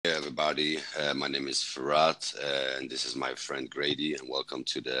everybody. My name is Farhat, and this is my friend Grady, and welcome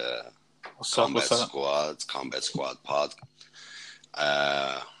to the Combat Squad pod.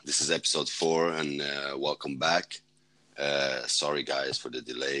 This is episode 4, and welcome back. Sorry, guys, for the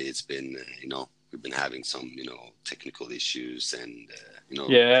delay. It's been, we've been having some, technical issues and,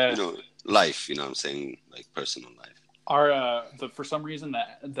 life. You know what I'm saying, like personal life. For some reason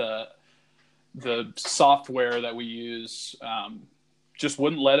the software that we use just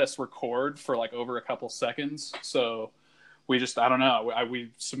wouldn't let us record for like over a couple seconds. So we just, I don't know. We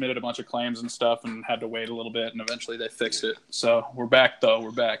submitted a bunch of claims and stuff and had to wait a little bit, and eventually they fixed it. So we're back though.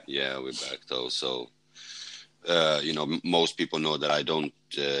 We're back. Yeah, we're back though. So, most people know that I don't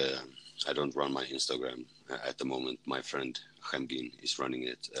run my Instagram at the moment. My friend Hamgin is running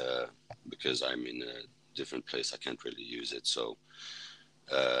it because I'm in a different place. I can't really use it. So,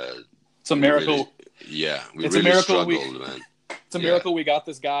 it's a miracle. It's a miracle. Struggled, man. It's a miracle we got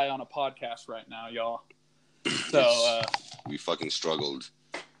this guy on a podcast right now, y'all. So we fucking struggled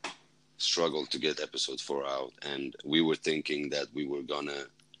to get episode 4 out, and we were thinking that we were gonna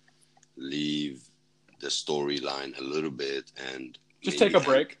leave the storyline a little bit and just take a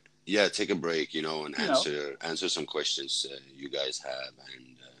break. Yeah, take a break, and answer some questions you guys have,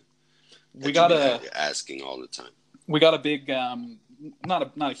 and we got asking all the time. We got a big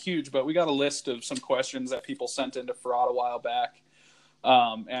not a huge, but we got a list of some questions that people sent into Farhat a while back,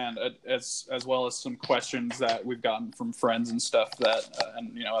 and as well as some questions that we've gotten from friends and stuff that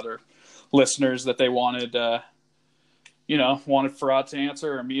and other listeners that they wanted Farhat to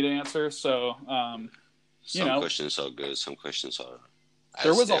answer or me to answer. So some questions are good, some questions are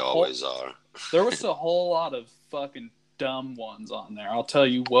always are. There was a whole lot of fucking dumb ones on there. I'll tell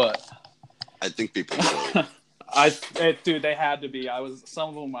you what. I think people know. Dude, they had to be. Some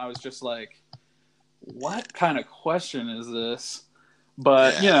of them I was just like, what kind of question is this?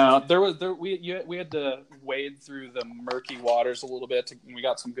 But we had to wade through the murky waters a little bit. We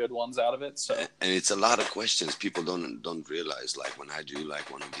got some good ones out of it. So, and it's a lot of questions people don't realize. Like when I do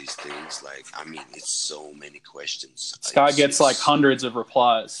like one of these things, it's so many questions. Scott gets like hundreds of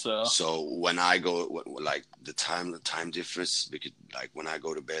replies. So when I go like the time difference, because like when I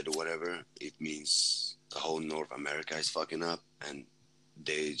go to bed or whatever, it means the whole North America is fucking up, and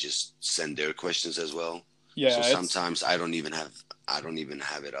they just send their questions as well. Yeah. So sometimes I don't even have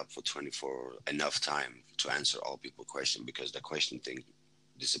it up for 24 enough time to answer all people's questions, because the question thing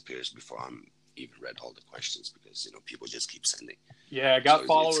disappears before I'm even read all the questions, because people just keep sending. Yeah, I got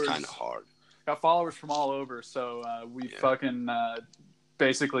followers. It's kind of hard. Got followers from all over, so we fucking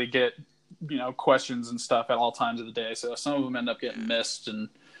basically get questions and stuff at all times of the day. So some of them end up getting missed, and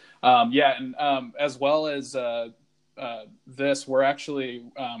as well as this, we're actually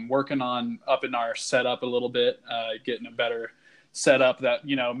working on upping our setup a little bit, getting a better setup that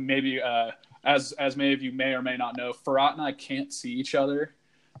maybe as many of you may or may not know, Farhat and I can't see each other,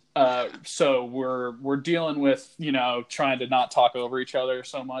 so we're dealing with trying to not talk over each other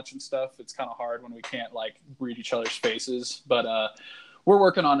so much and stuff. It's kind of hard when we can't like read each other's faces, but we're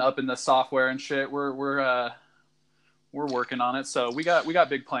working on upping the software and shit. We're working on it, so we got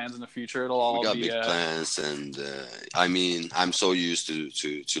big plans in the future. We got big plans, and I'm so used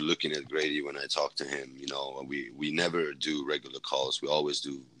to looking at Grady when I talk to him. We never do regular calls. We always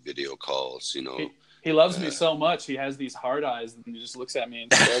do video calls. He loves me so much. He has these hard eyes, and he just looks at me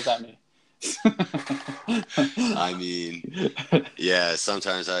and stares at me.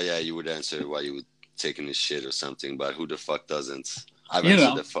 Sometimes you would answer while you were taking a shit or something, but who the fuck doesn't? I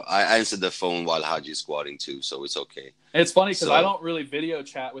answered the phone while Haji's squatting too, so it's okay. It's funny because I don't really video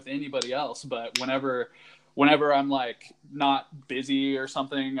chat with anybody else, but whenever I'm like not busy or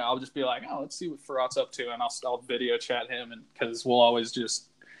something, I'll just be like, let's see what Farhat's up to, and I'll video chat him, and because we'll always just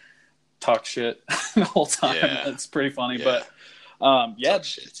talk shit the whole time. Yeah. It's pretty funny, but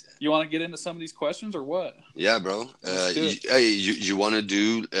shit. You want to get into some of these questions or what? Yeah, bro. You want to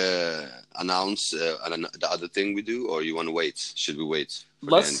do announce the other thing we do, or you want to wait? Should we wait for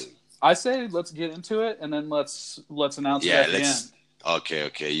the ending? I say let's get into it, and then let's announce it at the end.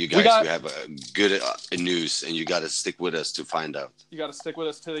 Okay. You guys, we have good news, and you got to stick with us to find out. You got to stick with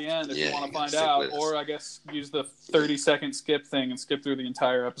us to the end if you want to find out, or I guess use the 30-second skip thing and skip through the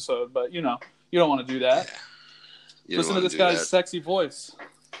entire episode. But you don't want to do that. Yeah. Listen to this guy's sexy voice.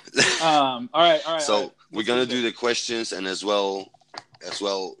 All right. So we're gonna do the questions, and as well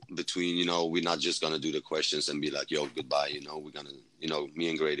between we're not just gonna do the questions and be like, yo, goodbye. We're gonna me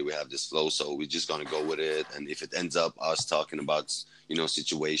and Grady, we have this flow, so we're just gonna go with it. And if it ends up us talking about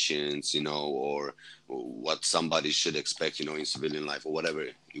situations, or what somebody should expect, in civilian life or whatever,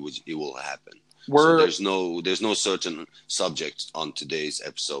 it will happen. So there's no certain subject on today's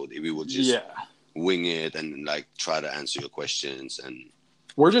episode. We will just wing it and like try to answer your questions, and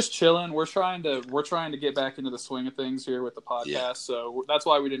we're just chilling. We're trying to get back into the swing of things here with the podcast. Yeah. So that's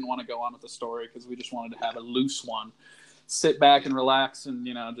why we didn't want to go on with the story, because we just wanted to have a loose one, sit back and relax, and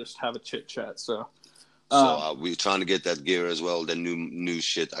just have a chit chat. So we're trying to get that gear as well. The new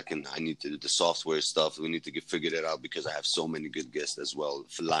shit. I need to do the software stuff. We need to figure that out, because I have so many good guests as well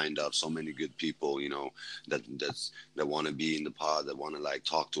lined up. So many good people, that want to be in the pod, that want to like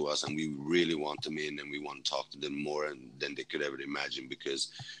talk to us, and we really want them in, and we want to talk to them more than they could ever imagine,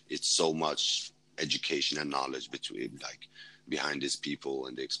 because it's so much education and knowledge behind these people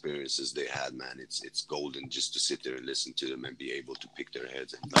and the experiences they had, man. It's golden just to sit there and listen to them and be able to pick their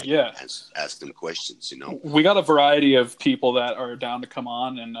heads and ask them questions. We got a variety of people that are down to come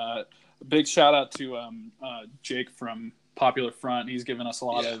on, and big shout out to Jake from Popular Front. He's given us a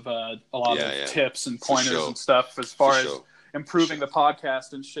lot of tips and pointers and stuff as far as improving the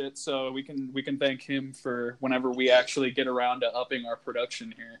podcast and shit. So we can thank him for whenever we actually get around to upping our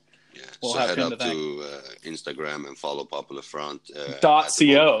production here. Yeah, we'll so head up to Instagram and follow Popular Front.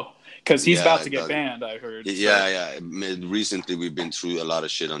 .co, because he's about to get banned, I heard. Yeah. Recently, we've been through a lot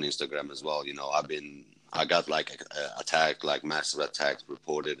of shit on Instagram as well. I got like attacked, like massive attack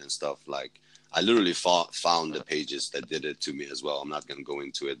reported and stuff. Like, I literally found the pages that did it to me as well. I'm not going to go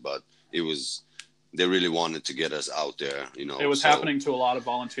into it, but they really wanted to get us out there, It was happening to a lot of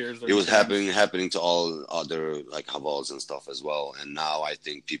volunteers. It was happening to all other like Havals and stuff as well. And now I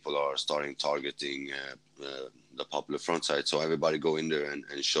think people are starting targeting the Popular Front side. So everybody go in there and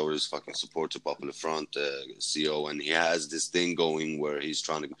show his fucking support to Popular Front CO. And he has this thing going where he's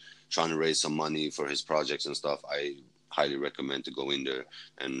trying to raise some money for his projects and stuff. I highly recommend to go in there.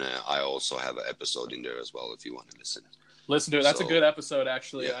 And I also have an episode in there as well if you want to listen. Listen to it. That's a good episode,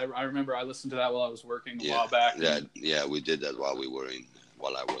 actually. Yeah. I remember I listened to that while I was working a while back. Yeah, we did that while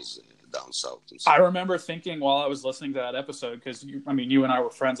I was down south. I remember thinking while I was listening to that episode, because you and I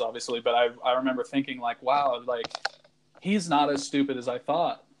were friends, obviously, but I remember thinking like, wow, like he's not as stupid as I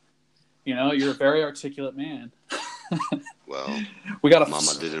thought. You're a very articulate man. Well,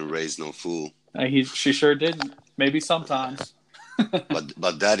 Mama didn't raise no fool. She sure didn't. Maybe sometimes.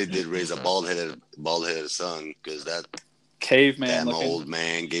 but Daddy did raise a bald-headed son, because that caveman old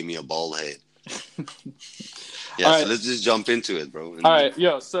man gave me a bald head. So right. Let's just jump into it, bro. All right,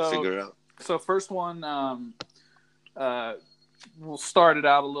 so figure it out. So first one, we'll start it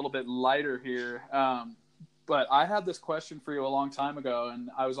out a little bit lighter here. But I had this question for you a long time ago,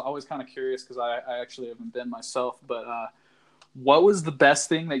 and I was always kind of curious, because I actually haven't been myself. But what was the best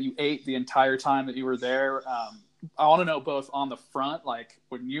thing that you ate the entire time that you were there? I want to know both on the front, like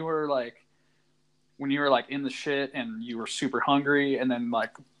when you were in the shit and you were super hungry, and then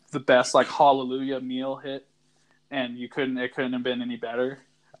like the best like hallelujah meal hit, and it couldn't have been any better.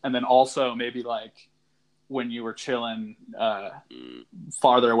 And then also maybe like when you were chilling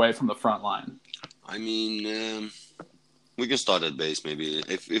farther away from the front line. We can start at base maybe.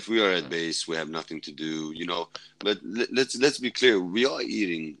 If we are at base, we have nothing to do, But let's be clear, we are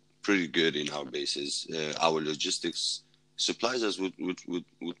eating pretty good in our bases. Our logistics supplies us with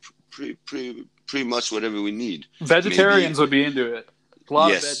pretty much whatever we need. Vegetarians would be into it.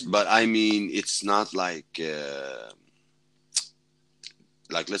 Yes, but it's not like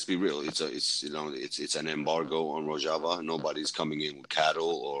let's be real. It's an embargo on Rojava. Nobody's coming in with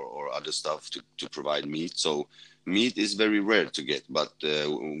cattle or other stuff to provide meat. So meat is very rare to get, but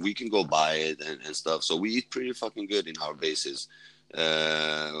we can go buy it and stuff. So we eat pretty fucking good in our bases.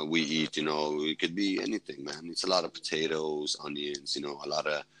 We eat, it could be anything, man. It's a lot of potatoes, onions, a lot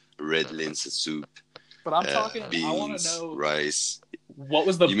of red linseed soup. But I'm talking, beans, I want to know rice. What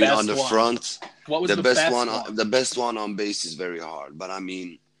was the best one? You mean on the front? What was the best one? The best one on base is very hard, but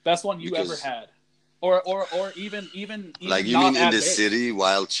best one you ever had, or even like you mean in the city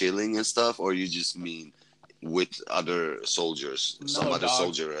while chilling and stuff, or you just mean with other soldiers,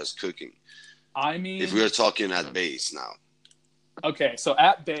 soldier as cooking? If we are talking at base now. Okay, so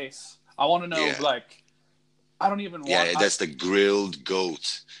at base, I want to know I don't even want. Yeah, that's the grilled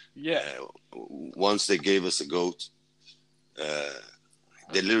goat. Yeah. Once they gave us a goat,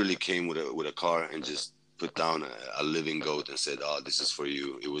 they literally came with a car and just put down a living goat and said, "Oh, this is for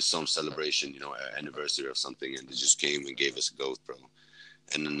you." It was some celebration, anniversary of something, and they just came and gave us a goat, bro.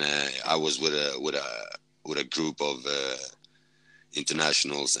 And then I was with a group of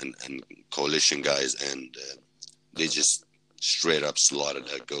internationals and coalition guys, and they just straight up slaughtered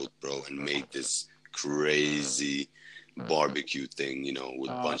that goat, bro, and made this crazy barbecue thing, with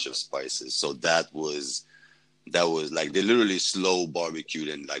a bunch of spices. So that was That was like they literally slow barbecued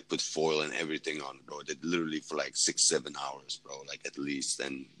and like put foil and everything on it, bro. They literally for like 6-7 hours, bro, like at least.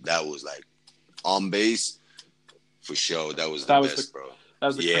 And that was like on base for sure. That was the best, bro. That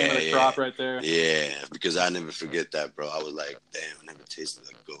was the cream of the crop right there. Yeah, because I never forget that, bro. I was like, damn, I never tasted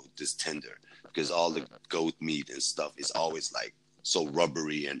a goat this tender. Because all the goat meat and stuff is always like so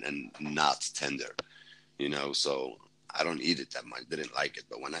rubbery and not tender, you know. So I don't eat it that much. Didn't like it,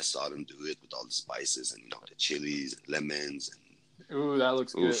 but when I saw them do it with all the spices and the chilies, lemons, and ooh, that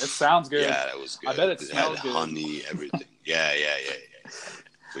looks good. It sounds good. Yeah, that was good. I bet it smells good. Honey, everything. Yeah.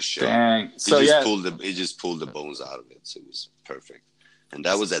 For sure. Dang. So he just pulled the bones out of it, so it was perfect. And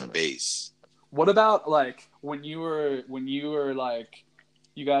that was at base. What about like when you were like,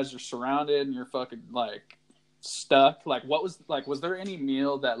 you guys are surrounded and you're fucking like stuck? Like, what was like? Was there any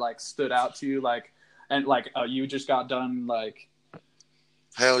meal that like stood out to you? Like, and like you just got done like,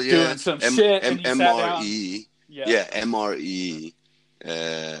 hell yeah, doing some shit and you MRE, sat down? MRE,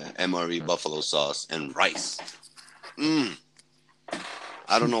 MRE buffalo sauce and rice.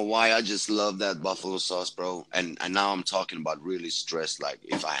 I don't know why, I just love that buffalo sauce, bro. And now I'm talking about really stressed, like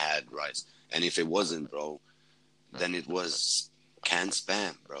if I had rice. And if it wasn't, bro, then it was canned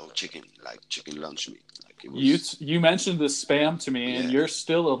Spam, bro. Chicken lunch meat. Like it was, you mentioned the Spam to me, and you're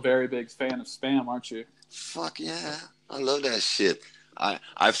still a very big fan of Spam, aren't you? Fuck yeah. I love that shit. I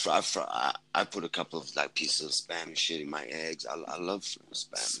put a couple of like pieces of Spam and shit in my eggs. I love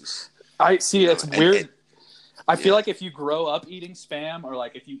Spam. I see, it's weird. I feel like if you grow up eating Spam, or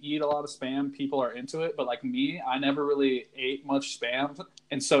like if you eat a lot of Spam, people are into it. But like me, I never really ate much Spam.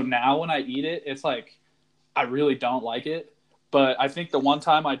 And so now when I eat it, it's like, I really don't like it. But I think the one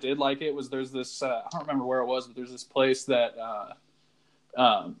time I did like it was there's this, I don't remember where it was, but there's this place that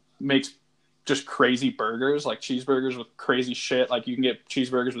makes just crazy burgers, like cheeseburgers with crazy shit. Like you can get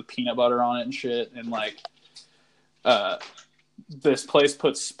cheeseburgers with peanut butter on it and shit. And like, this place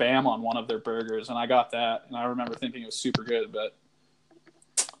put Spam on one of their burgers, and I got that, and I remember thinking it was super good, but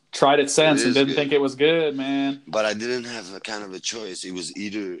tried it since and didn't think it was good, man. But I didn't have a kind of a choice. It was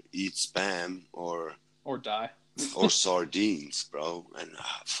either eat Spam or die. Or sardines, bro. And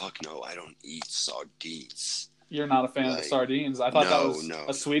fuck no, I don't eat sardines. You're not a fan of sardines. I thought that was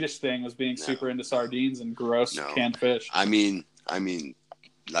a Swedish thing, was being super into sardines and gross canned fish. I mean,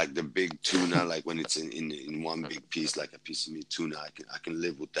 like the big tuna, like when it's in one big piece, like a piece of meat tuna, I can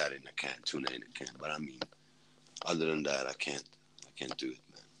live with that in a can, tuna in a can. But I mean, other than that, I can't do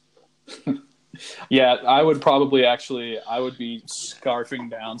it, man. Yeah, I would probably I would be scarfing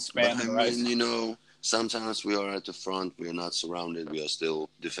down Spam and rice. Sometimes we are at the front, we are not surrounded, we are still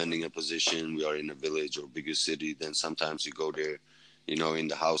defending a position, we are in a village or bigger city. Then sometimes you go there, in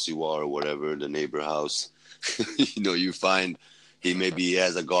the house you are or whatever, the neighbor house, you find he maybe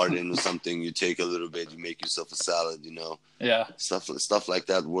has a garden or something, you take a little bit, you make yourself a salad, Yeah. Stuff like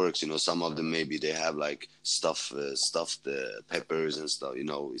that works. Some of them maybe they have like stuffed peppers and stuff,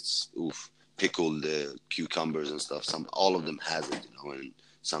 it's pickled cucumbers and stuff. All of them has it, and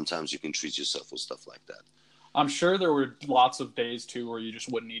sometimes you can treat yourself with stuff like that. I'm sure there were lots of days too where you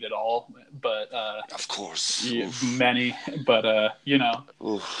just wouldn't eat at all, but of course, many. But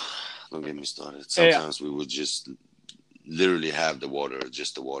don't get me started. Sometimes we would just literally have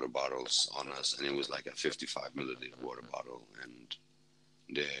just the water bottles on us, and it was like a 55 milliliter water bottle. And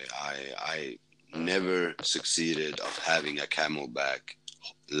I never succeeded of having a Camelback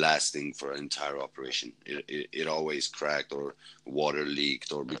lasting for an entire operation. It always cracked or water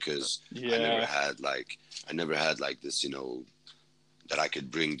leaked, or because I never had like this, that I could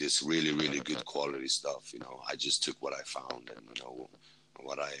bring this really, really good quality stuff. I just took what I found and,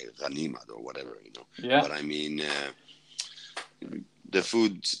 what I ganimat or whatever, Yeah. But I mean, the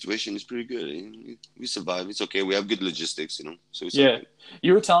food situation is pretty good. We survive. It's okay. We have good logistics, So it's okay.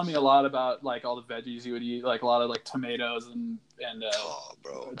 You were telling me a lot about like all the veggies you would eat, like a lot of like tomatoes and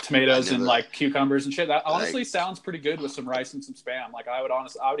tomatoes and like cucumbers and shit. That honestly sounds pretty good with some rice and some Spam. Like I would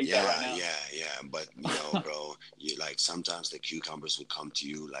eat that right now. Yeah. But bro, you like sometimes the cucumbers would come to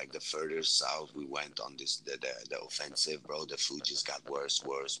you. Like the further south we went on the offensive, bro, the food just got worse.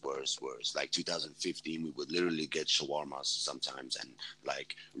 Like 2015, we would literally get shawarmas sometimes and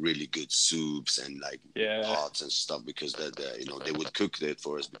like really good soups and like pots and stuff, because they would cook it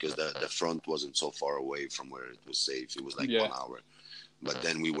for us, because the front wasn't so far away from where it was safe. It was like 1 hour. But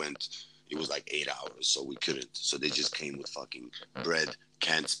then we went, it was like 8 hours, so we couldn't. So they just came with fucking bread,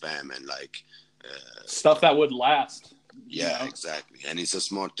 canned Spam, and like stuff that would last. Yeah, exactly. And it's a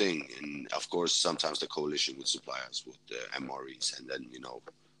smart thing. And of course, sometimes the coalition would supply us with the MREs, and then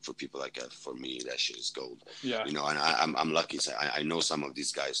for people like that, for me, that shit is gold. Yeah. You know, and I'm lucky. So I know some of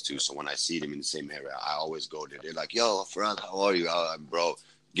these guys too. So when I see them in the same area, I always go there. They're like, "Yo, Farad, how are you, bro?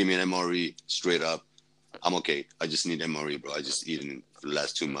 Give me an MRE straight up. I'm okay. I just need MRE, bro. I just eaten for the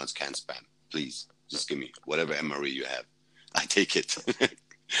last 2 months, can't spam. Please, just give me whatever MRE you have. I take it."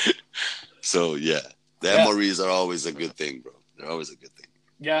 So yeah, the MREs are always a good thing, bro. They're always a good thing.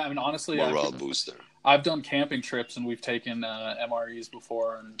 Yeah, I mean, honestly, morale booster. I've done camping trips and we've taken MREs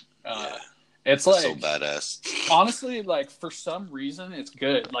before, and it's like so badass. Honestly, like for some reason, it's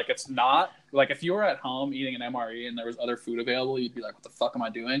good. Like it's not like if you were at home eating an MRE and there was other food available, you'd be like, "What the fuck am I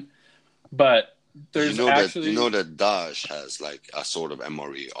doing?" But there's actually that Dash has like a sort of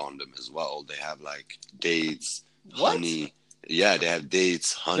MRE on them as well. They have like dates, honey. Yeah, they have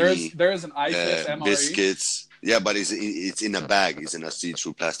dates, honey. There's an ISIS MRE. Biscuits. Yeah, but it's in a bag. It's in a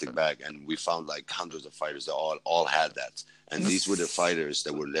see-through plastic bag, and we found like hundreds of fighters that all had that. And these were the fighters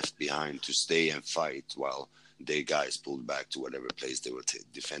that were left behind to stay and fight while they guys pulled back to whatever place they were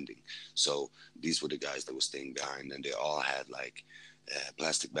defending. So these were the guys that were staying behind, and they all had like a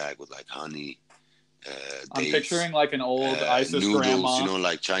plastic bag with like honey. I'm picturing like an old ISIS noodles, grandma. you know,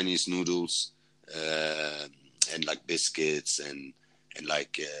 like Chinese noodles, and like biscuits and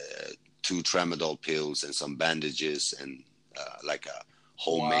like 2 tramadol pills and some bandages and like a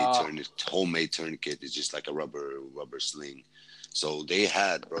homemade tourniquet. It's just like a rubber sling. So they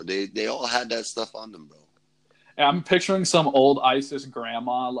had, bro. They all had that stuff on them, bro. I'm picturing some old ISIS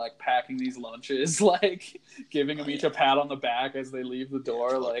grandma like packing these lunches, like giving them each a pat on the back as they leave the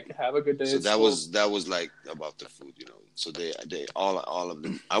door, like have a good day. So that was like about the food, you know. So they all of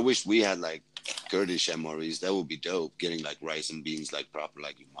them. I wish we had like Kurdish MREs. That would be dope. Getting like rice and beans, like proper,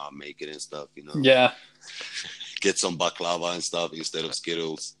 like your mom make it and stuff, you know. Yeah. Get some baklava and stuff instead of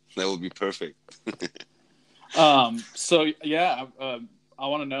Skittles. That would be perfect. So yeah, I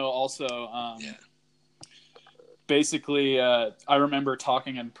want to know also. Basically, I remember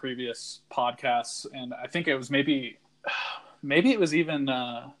talking in previous podcasts, and I think it was maybe it was even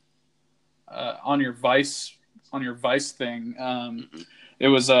on your Vice thing. It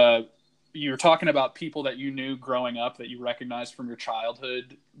was you were talking about people that you knew growing up that you recognized from your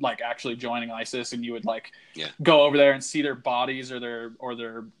childhood, like actually joining ISIS, and you would like go over there and see their bodies or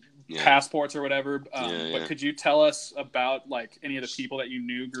their passports or whatever. But could you tell us about like any of the people that you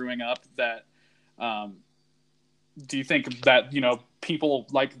knew growing up that? Do you think that, you know, people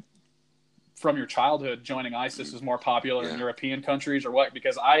like from your childhood joining ISIS is more popular in European countries or what?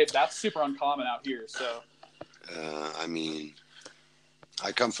 Because that's super uncommon out here. So, I mean,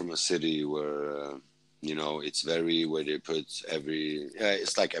 I come from a city where, you know, it's where they put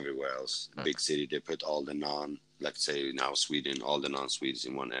it's like everywhere else, big city, they put all the let's say now Sweden, all the non-Swedes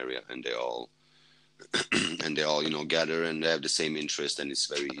in one area, and they all, you know, gather and they have the same interest, and it's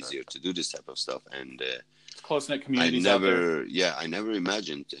very easier to do this type of stuff. And, close-knit communities I never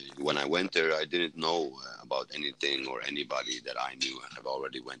imagined when I went there. I didn't know about anything or anybody that I knew have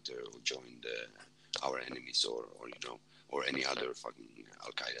already went there or joined our enemies or you know, or any other fucking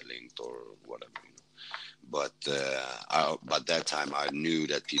Al-Qaeda linked or whatever, you know. But that time I knew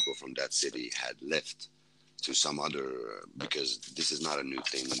that people from that city had left to some other, because this is not a new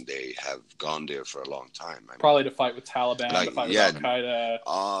thing. They have gone there for a long time. Probably to fight with Taliban, to fight with Al-Qaeda.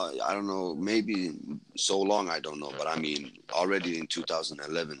 I don't know, maybe so long, I don't know. But I mean, already in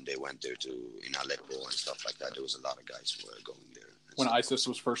 2011, they went there in Aleppo and stuff like that. There was a lot of guys who were going there. When ISIS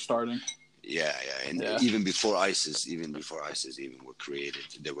was first starting. Yeah. And even before ISIS even were created,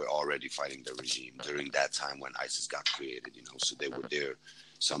 they were already fighting the regime during that time when ISIS got created, you know. So they were there,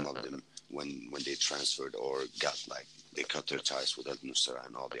 some of them, when they transferred or they cut their ties with al-Nusra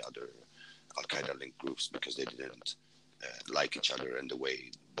and all the other Al-Qaeda linked groups because they didn't like each other and the way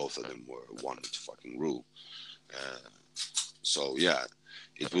both of them wanted to fucking rule. So yeah,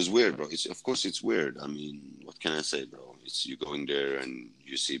 it was weird, bro. Of course it's weird. I mean, what can I say, bro? It's you going there and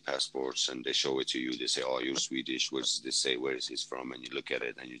you see passports and they show it to you. They say, "Oh, you're Swedish." What does this say? Where is this from? And you look at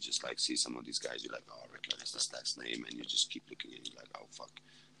it and you just like see some of these guys. You're like, "Oh, I recognize this last name," and you just keep looking and you're like, "Oh, fuck."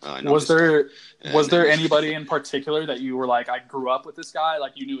 Was there anybody in particular that you were like, I grew up with this guy,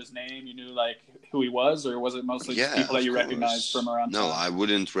 like you knew his name, you knew like who he was, or was it mostly just people that you recognized from around town? No, I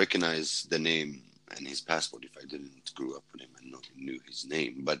wouldn't recognize the name and his passport if I didn't grow up with him and knew his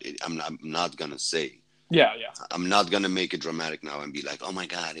name. But I'm not gonna say. Yeah. I'm not gonna make it dramatic now and be like, oh my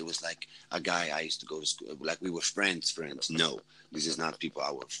God, it was like a guy I used to go to school, like we were friends. No, this is not people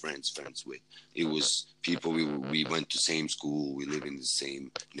I were friends with. It was people we went to same school, we live in the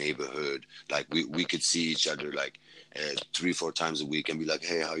same neighborhood. Like we could see each other like 3-4 times a week and be like,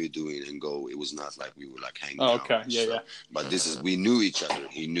 hey, how you doing, and go. It was not like we were like hanging Oh, out. okay. Yeah, So, yeah. but we knew each other.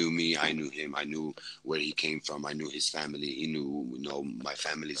 He knew me, I knew him, I knew where he came from, I knew his family, he knew, my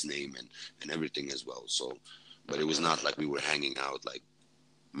family's name and everything as well. So, but it was not like we were hanging out like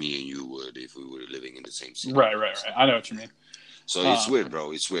me and you would if we were living in the same city. Right. I know what you mean. So it's weird,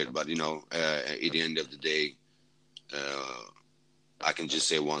 bro. It's weird, but at the end of the day, I can just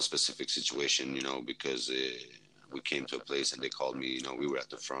say one specific situation, because we came to a place and they called me. We were at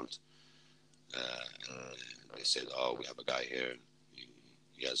the front. And they said, "Oh, we have a guy here.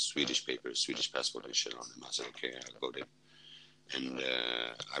 He has Swedish papers, Swedish passport and shit on him." I said, "Okay, I'll go there." And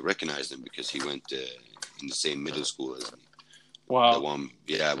I recognized him because he went in the same middle school as me. Wow. The one,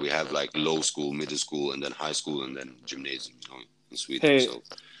 yeah, we have like low school, middle school, and then high school, and then gymnasium, in Sweden. Hey, so,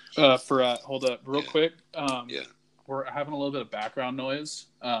 hold up real quick. Yeah. We're having a little bit of background noise.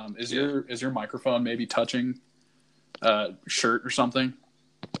 Is Yeah. your microphone maybe touching shirt or something?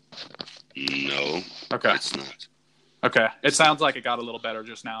 No. Okay. It's not. Okay. It sounds like it got a little better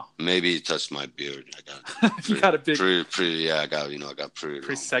just now. Maybe it touched my beard. I got you got a big, pretty. Yeah, I got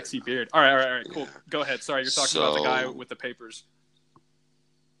pretty sexy beard. All right. Cool. Yeah. Go ahead. Sorry, you're talking about the guy with the papers.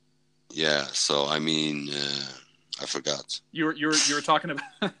 Yeah. So I mean, I forgot. You were talking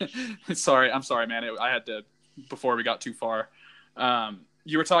about. Sorry, I'm sorry, man. I had to before we got too far.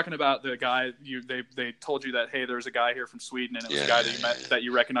 You were talking about the guy. They told you that, hey, there's a guy here from Sweden, and it was a guy that you met that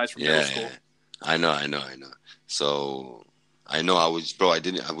you recognized from middle school. I know. So I know I was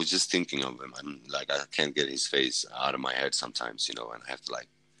just thinking of him. I'm like, I can't get his face out of my head sometimes, and I have to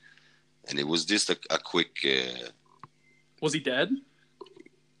and it was just a quick. Was he dead?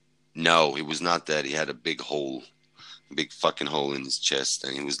 No, he was not dead. He had a big fucking hole in his chest,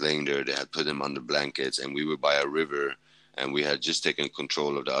 and he was laying there. They had put him under blankets, and we were by a river, and we had just taken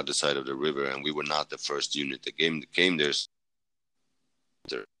control of the other side of the river, and we were not the first unit that came there.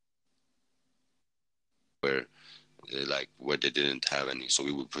 Where they didn't have any, so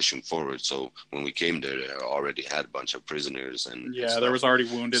we were pushing forward. So when we came there, they already had a bunch of prisoners and there was already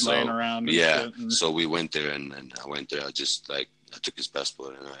wounded laying around. So we went there, and I went there. I took his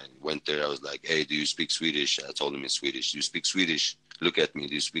passport and I went there. I was like, "Hey, do you speak Swedish?" I told him in Swedish. "Do you speak Swedish? Look at me.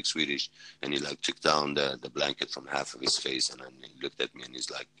 Do you speak Swedish?" And he took down the blanket from half of his face, and then he looked at me and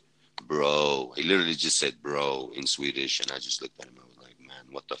he's like, "Bro." He literally just said "bro" in Swedish, and I just looked at him. I was like, "Man,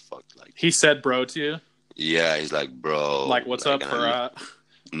 what the fuck?" He said "bro" to you? Yeah, he's like, "Bro." What's up, for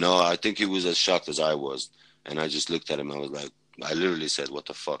No, I think he was as shocked as I was. And I just looked at him. I was like, I literally said, "What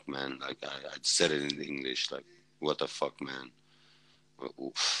the fuck, man?" I said it in English, "What the fuck, man?"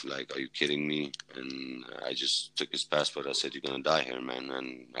 Are you kidding me? And I just took his passport. I said, "You're going to die here, man,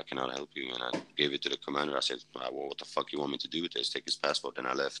 and I cannot help you." And I gave it to the commander. I said, "Well, what the fuck you want me to do with this?" Take his passport. And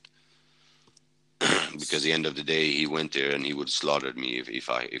I left. Because at the end of the day, he went there and he would have slaughtered me if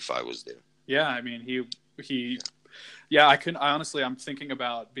I was there. Yeah, I mean, I honestly, I'm thinking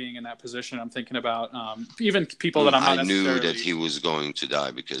about being in that position. I'm thinking about even people that I'm not necessarily... I knew that he was going to die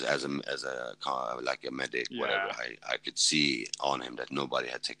because as a medic, whatever, I could see on him that nobody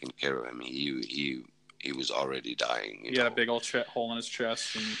had taken care of him. He was already dying. He had a big old hole in his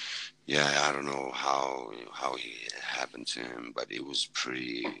chest. And... Yeah, I don't know how it happened to him, but it was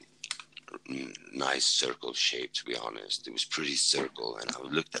pretty nice circle shape, to be honest. It was pretty circle, and I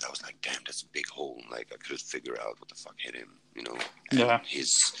looked at it, I was like, damn, that's a big hole. I couldn't figure out what the fuck hit him,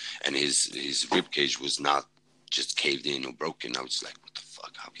 and his rib cage was not just caved in or broken. I was just like, what the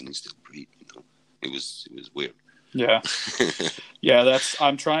fuck, how can he still breathe? It was weird.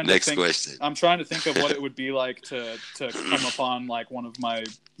 I'm trying to Next question. I'm trying to think of what it would be like to come upon one of my,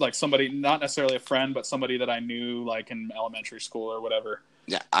 somebody, not necessarily a friend, but somebody that I knew in elementary school or whatever.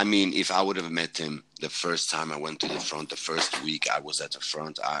 Yeah, I mean, if I would have met him the first time I went to the front, the first week I was at the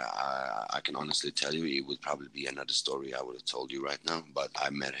front, I can honestly tell you it would probably be another story I would have told you right now. But I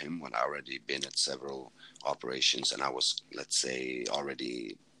met him when I already been at several operations, and I was, let's say,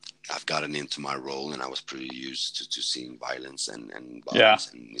 I've gotten into my role, and I was pretty used to seeing violence and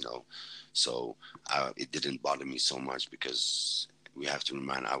violence, and so it didn't bother me so much because we have to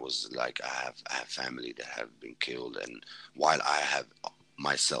remind, I have family that have been killed, and while I have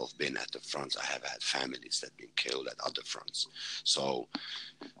myself been at the front, I have had families that have been killed at other fronts. So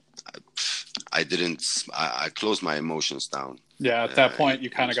I closed my emotions down. Yeah, at that point you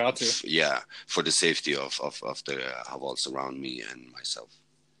kind of got to. Yeah, for the safety of the Havals around me and myself.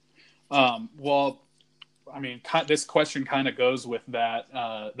 Well, I mean, this question kind of goes with that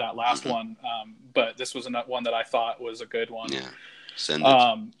last one, but this was one that I thought was a good one. Yeah, send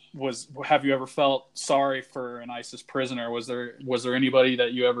it. have you ever felt sorry for an ISIS prisoner? Was there anybody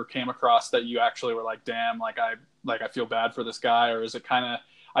that you ever came across that you actually were like, damn, like I feel bad for this guy? Or is it kind of,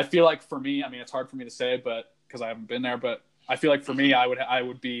 I feel like for me, I mean, it's hard for me to say, but because I haven't been there, but I feel like for me, it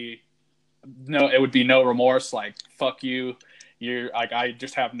would be no remorse. Like, fuck you. You're like, I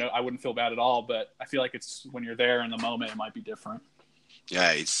wouldn't feel bad at all. But I feel like it's when you're there in the moment, it might be different.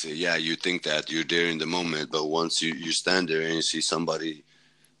 Yeah, it's you think that you're there in the moment, but once you stand there and you see somebody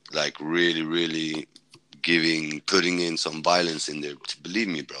like really, really putting in some violence in there, believe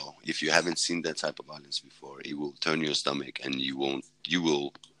me, bro, if you haven't seen that type of violence before, it will turn your stomach, and you would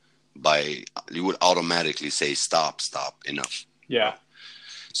automatically say, stop, enough. Yeah.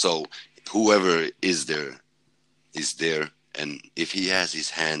 So whoever is there, and if he has his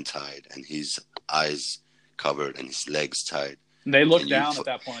hand tied and his eyes covered and his legs tied, they look down at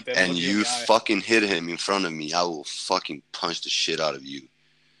that point. And you fucking hit him in front of me, I will fucking punch the shit out of you.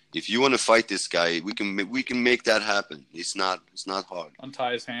 If you want to fight this guy, we can make that happen. It's not hard.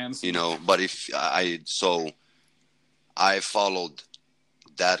 Untie his hands. You know, but I followed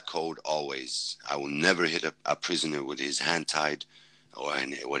that code always. I will never hit a prisoner with his hand tied or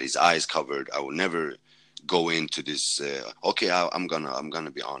with his eyes covered. I will never go into this. I'm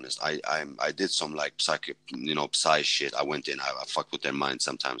gonna be honest. I did some like psy shit. I went in. I fucked with their mind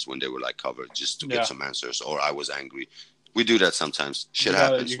sometimes when they were like covered, just to get some answers, or I was angry. We do that sometimes. Shit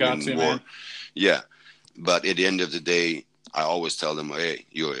happens in war. Man. Yeah, but at the end of the day, I always tell them, hey,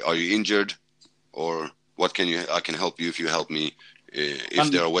 are you injured, or what I can help you if you help me.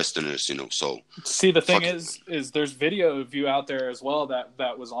 If there are Westerners, so. See, the thing is there's video of you out there as well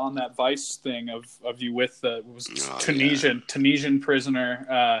that was on that Vice thing of you with Tunisian prisoner.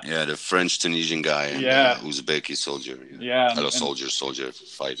 The French Tunisian guy and Uzbeki soldier. Soldier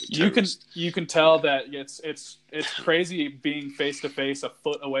fighter. You can tell that it's crazy being face to face, a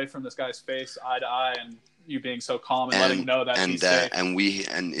foot away from this guy's face, eye to eye, and you being so calm and letting him know that he's safe. And we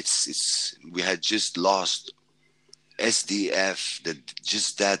had just lost SDF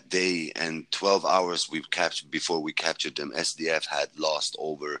just that day, and 12 hours before we captured them, SDF had lost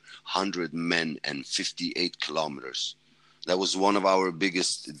over 100 men and 58 kilometers. That was one of our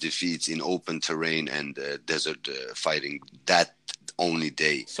biggest defeats in open terrain and desert fighting that only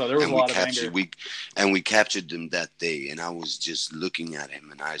day. So there was a lot of anger. We captured them that day, and I was just looking at him,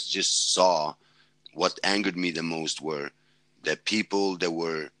 and I just saw what angered me the most were the people that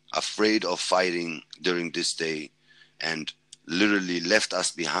were afraid of fighting during this day and literally left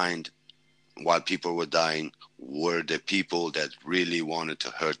us behind while people were dying were the people that really wanted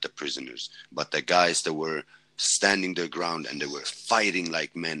to hurt the prisoners. But the guys that were standing their ground and they were fighting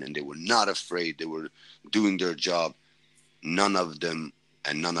like men and they were not afraid, they were doing their job, none of them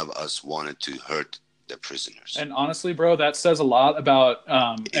and none of us wanted to hurt the prisoners. And honestly, bro, that says a lot about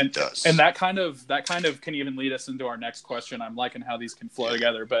it does. And that kind of can even lead us into our next question. I'm liking how these can flow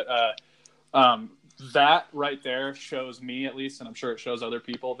together, but that right there shows me, at least, and I'm sure it shows other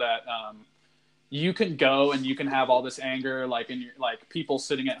people, that you can go and you can have all this anger, like people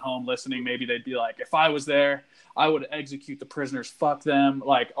sitting at home listening, maybe they'd be like, if I was there, I would execute the prisoners, fuck them,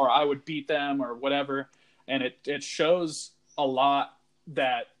 or I would beat them or whatever. And it shows a lot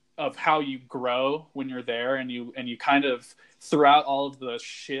of how you grow when you're there, and you kind of, throughout all of the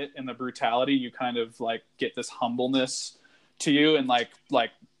shit and the brutality, you kind of like get this humbleness to you, and like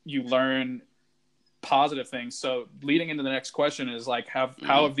you learn positive things. So leading into the next question is like, how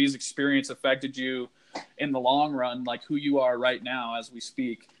have these experiences affected you in the long run, like who you are right now as we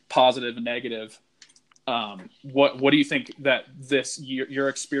speak, positive and negative? What do you think that your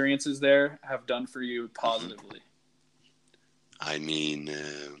experiences there have done for you positively? I mean,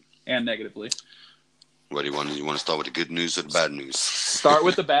 and negatively. What do you want? You want to start with the good news or the bad news? Start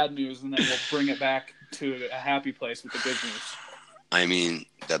with the bad news, and then we'll bring it back to a happy place with the good news. I mean,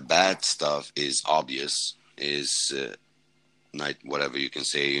 the bad stuff is obvious. Whatever you can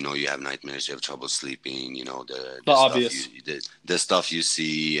say. You have nightmares, you have trouble sleeping. The obvious, the stuff you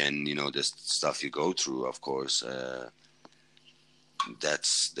see, and the stuff you go through. Of course,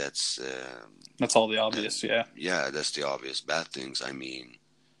 that's all the obvious. Yeah, that's the obvious bad things. I mean,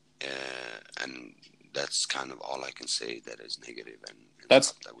 and that's kind of all I can say that is negative and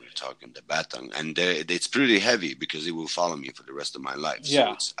that's that we're talking the bad thing, and it's pretty heavy because it will follow me for the rest of my life.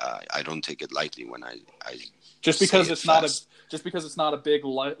 Yeah. So I don't take it lightly when I just because it's not a big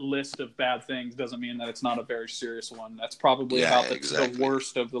list of bad things doesn't mean that it's not a very serious one. That's probably about the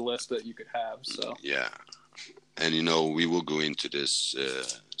worst of the list that you could have. So yeah, and we will go into this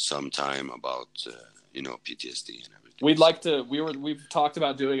sometime about PTSD and everything. We've talked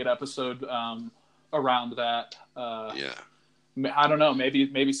about doing an episode around that. I don't know.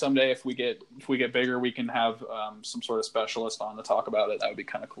 Maybe someday if we get bigger, we can have some sort of specialist on to talk about it. That would be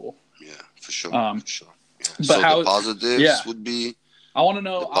kind of cool. Yeah, for sure. For sure. Yeah. But so how, the positives would be. I want to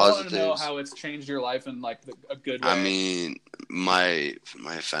know how it's changed your life in like a good way. I mean, my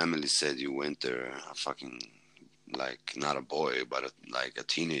family said you went there like not a boy, but like a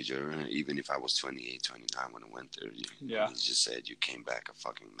teenager. Even if I was 28, 29 when I went there, you just said you came back a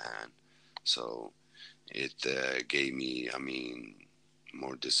fucking man. So it gave me, I mean,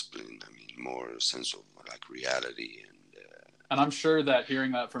 more discipline. I mean, more sense of like reality and I'm sure that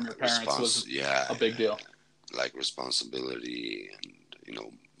hearing that from your parents was a big deal. Like responsibility and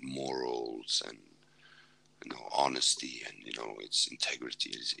morals and honesty and it's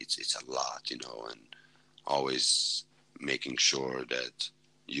integrity. It's a lot, and always making sure that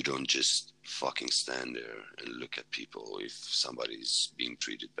you don't just fucking stand there and look at people if somebody's being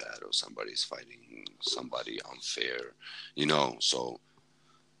treated bad or somebody's fighting somebody unfair, so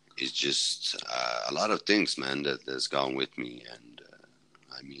it's just a lot of things, man, that's gone with me. And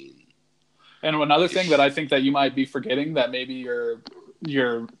I mean, and another thing that I think that you might be forgetting that maybe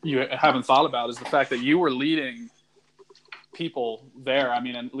you haven't thought about is the fact that you were leading people there. I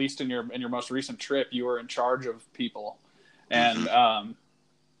mean, at least in your most recent trip, you were in charge of people. And I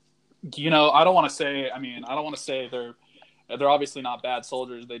don't want to say they're obviously not bad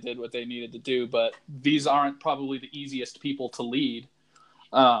soldiers. They did what they needed to do, but these aren't probably the easiest people to lead.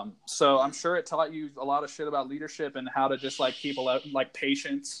 So I'm sure it taught you a lot of shit about leadership and how to just like people out, like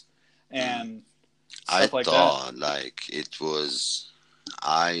patience and stuff like that. I thought like it was,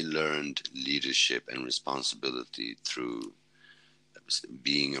 I learned leadership and responsibility through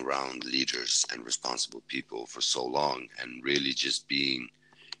being around leaders and responsible people for so long, and really just being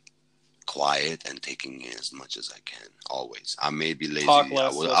quiet and taking in as much as I can. Always. I may be lazy.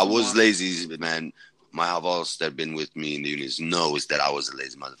 I was lazy, man. My Havals that have been with me in the units knows that I was a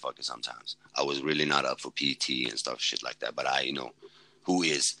lazy motherfucker sometimes. I was really not up for PT and stuff, shit like that. But who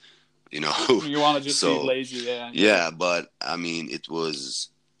is, You want to just be lazy, yeah. Yeah, but I mean, it was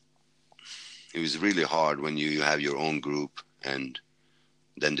really hard when you have your own group and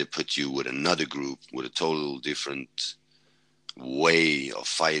then they put you with another group with a total different way of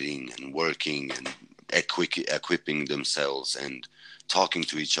fighting and working and equipping themselves and talking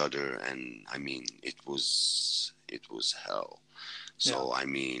to each other. And I mean, it was hell. So I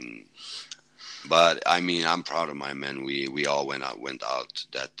mean, but I mean, I'm proud of my men. We all went out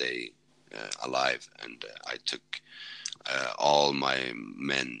that day alive, and I took all my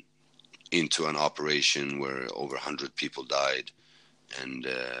men into an operation where over 100 people died, and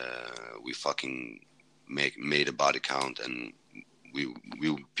we fucking made a body count, and we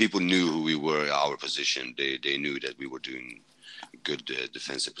people knew who we were, our position. They knew that we were doing good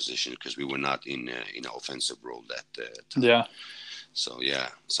defensive position because we were not in an offensive role that time. Yeah.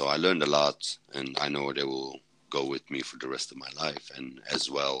 So I learned a lot, and I know they will go with me for the rest of my life, and as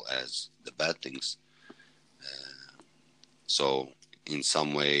well as the bad things. So in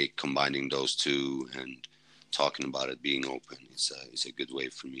some way, combining those two and talking about it, being open, it's a good way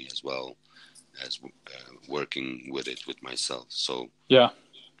for me as well as working with it with myself. So yeah.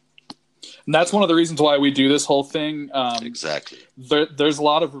 And that's one of the reasons why we do this whole thing. Exactly. There's a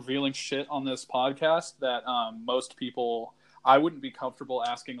lot of revealing shit on this podcast that most people, I wouldn't be comfortable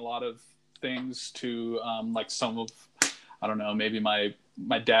asking a lot of things to like some of, I don't know, maybe my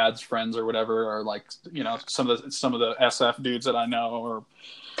dad's friends or whatever, or like, some of the SF dudes that I know or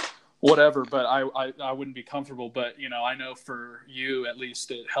whatever, but I wouldn't be comfortable. But, I know for you, at least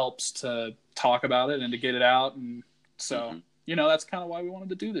it helps to talk about it and to get it out. And so, that's kind of why we wanted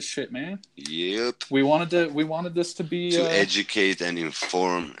to do this shit, man. Yep. We wanted this to be to educate and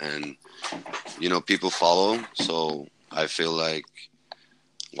inform, and people follow. So I feel like,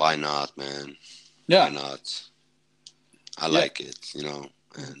 why not, man? Yeah. Why not? I like it,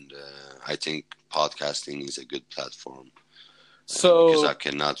 and I think podcasting is a good platform. So because I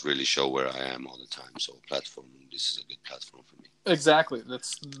cannot really show where I am all the time, so this is a good platform for me. Exactly.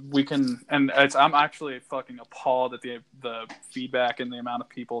 I'm actually fucking appalled at the feedback and the amount of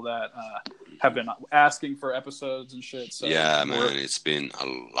people that have been asking for episodes and shit. So yeah, man, it's been a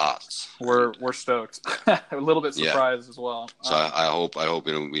lot. We're stoked. A little bit surprised as well. So I hope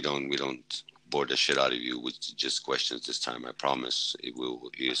we don't bore the shit out of you with just questions this time. I promise it will.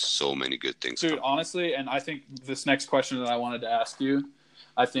 Here's so many good things. Dude, honestly, and I think this next question that I wanted to ask you,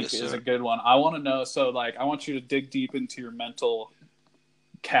 I think is a good one. I want to know, so like, I want you to dig deep into your mental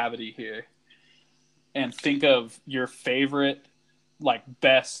cavity here and think of your favorite, like,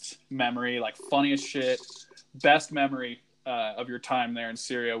 best memory, like funniest shit, best memory of your time there in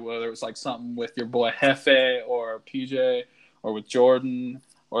Syria, whether it was like something with your boy Jefe or PJ or with Jordan,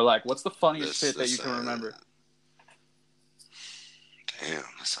 or like what's the funniest shit that That's you can remember? Damn,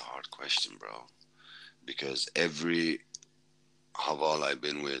 that's a hard question, bro. Because every Haval I've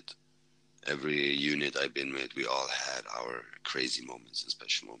been with, every unit I've been with, we all had our crazy moments and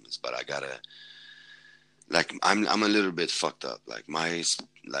special moments. But I gotta, like, I'm a little bit fucked up. Like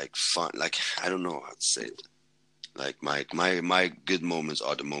like fun, like I don't know how to say it. Like my good moments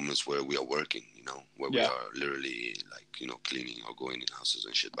are the moments where we are working, you know, where we Yeah. are literally like, you know, cleaning or going in houses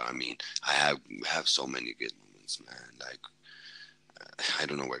and shit. But I mean, I have so many good moments, man. Like I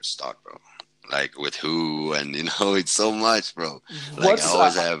don't know where to start, bro. Like with who, and you know, it's so much, bro. Like I What's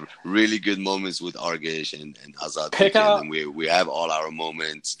always have really good moments with Argesh and Azad pick PJ, and out? then we have all our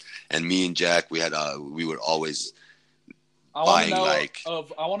moments. And me and Jack, we were always buying like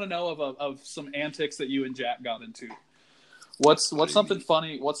I want to know of some antics that you and Jack got into. What's what do you something mean?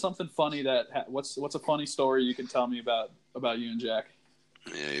 funny? What's something funny that what's a funny story you can tell me about you and Jack?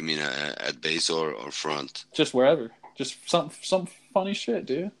 Yeah, you mean at base or front? Just wherever. Just some funny shit,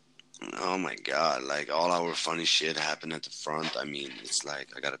 dude. Oh my god, like all our funny shit happened at the front. I mean, it's like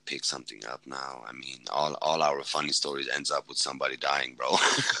I gotta pick something up now. I mean, all our funny stories ends up with somebody dying, bro.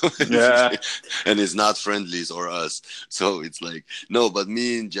 Yeah. And it's not friendlies or us. So it's like no, but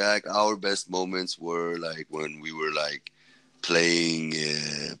me and Jack, our best moments were like when we were like playing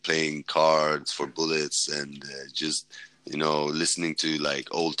cards for bullets and just you know listening to like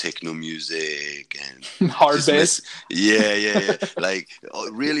old techno music and Hard just bass. yeah like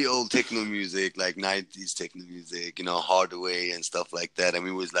really old techno music like 90s techno music, you know, Hardaway and stuff like that, and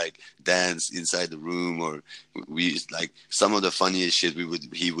we was like dance inside the room. Or we like some of the funniest shit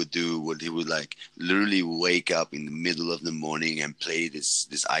he would do would he would like literally wake up in the middle of the morning and play this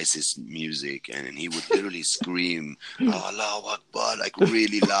ISIS music, and he would literally scream Allahu Akbar like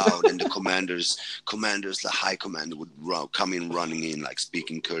really loud, and the commanders, the high commander would come in running in like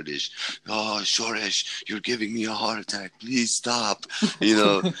speaking Kurdish. Oh, Shoresh, you're giving me a heart attack. Please stop. You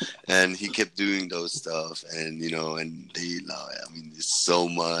know, and he kept doing those stuff, and you know, and they, I mean, there's so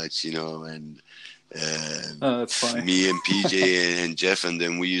much, you know, and Oh, that's funny. me and PJ and Jeff, and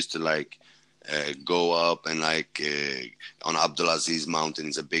then we used to like go up and like on Abdulaziz Mountain.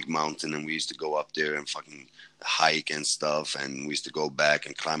 It's a big mountain, and we used to go up there and fucking hike and stuff. And we used to go back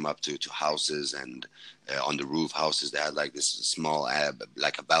and climb up to houses, and on the roof houses they had like this small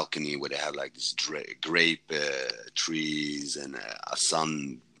like a balcony where they had like this grape trees and a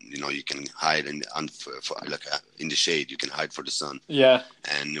sun. You know, you can hide in in the shade. You can hide for the sun. Yeah.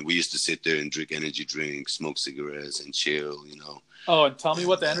 And we used to sit there and drink energy drinks, smoke cigarettes, and chill. You know. Oh, and tell me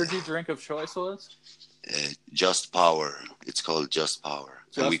what the energy drink of choice was. Just Power. It's called Just Power,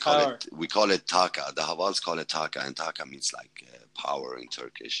 and Just Power. we call it Taka. The Havals call it Taka, and Taka means like power in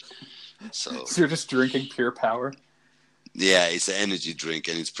Turkish. So So you're just drinking pure power. yeah, it's an energy drink,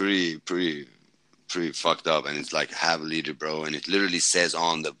 and it's pretty fucked up, and it's like half a liter, bro, and it literally says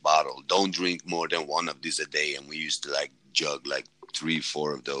on the bottle, "Don't drink more than one of these a day." And we used to like jug like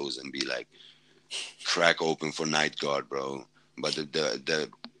 3-4 of those and be like crack open for night guard, bro. But the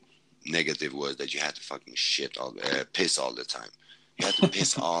negative was that you had to fucking piss all the time. You had to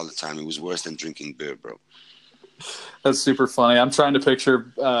piss all the time. It was worse than drinking beer, bro. That's super funny. I'm trying to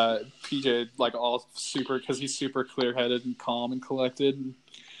picture PJ like all super, because he's super clear-headed and calm and collected. And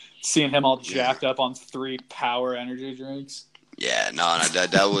seeing him all jacked up on 3 power energy drinks. Yeah, no,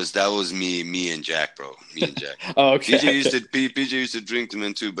 that was me and Jack, bro. Me and Jack. Oh, okay. PJ used to drink them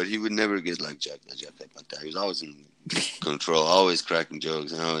in too, but he would never get like jacked like that. He was always in control, always cracking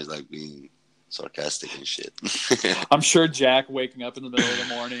jokes, and always like being sarcastic and shit. I'm sure Jack waking up in the middle of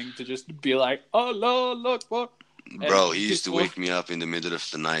the morning to just be like, "Oh Lord, look what." Bro, he used to wake me up in the middle of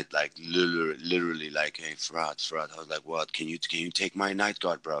the night, like literally, like, "Hey, Frat." I was like, "What? Can you take my night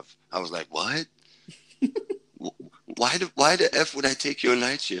guard, bro?" I was like, "What? Why the F would I take your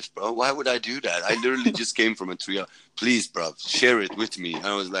night shift, bro? Why would I do that? I literally just came from a 3 hour. Please, bro, share it with me." And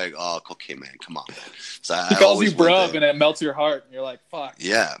I was like, "Oh, okay, man, come on, man." So he calls you bruv, and it melts your heart, and you're like, "Fuck."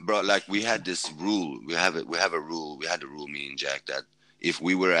 Yeah, bro. Like we had this rule. We have a rule. We had a rule, me and Jack, that if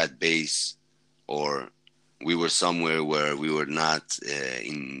we were at base or we were somewhere where we were not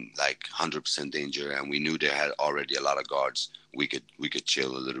in like 100% danger, and we knew they had already a lot of guards, we could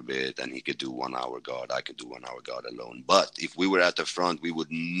chill a little bit, and he could do 1 hour guard. I could do 1 hour guard alone. But if we were at the front, we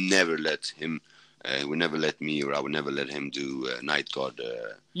would never let him. We never let me, or I would never let him do night guard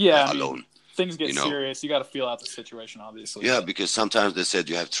alone. Things get serious. You got to feel out the situation, obviously. Yeah, because sometimes they said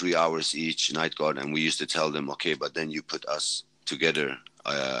you have 3 hours each night guard, and we used to tell them, okay, but then you put us together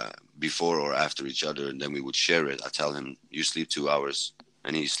before or after each other, and then we would share it. I tell him, you sleep 2 hours,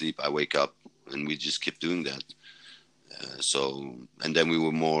 and he sleep, I wake up, and we just keep doing that. So, and then we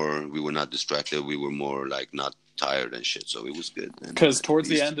were not distracted. We were more like not tired and shit. So it was good. Because towards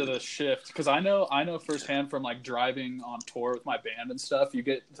the end of the shift, because I know firsthand from like driving on tour with my band and stuff, you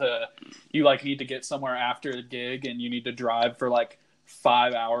like need to get somewhere after the gig and you need to drive for like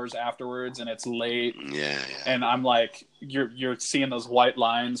 5 hours afterwards and it's late. Yeah. And I'm like, you're seeing those white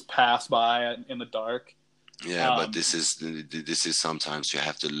lines pass by in the dark. Yeah, but this is sometimes you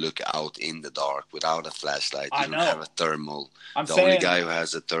have to look out in the dark without a flashlight. You don't have a thermal. Only guy who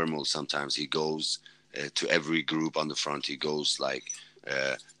has a thermal, sometimes he goes to every group on the front. He goes like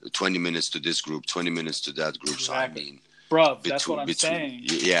 20 minutes to this group, 20 minutes to that group. Exactly. So I mean, bruv, that's what I'm saying.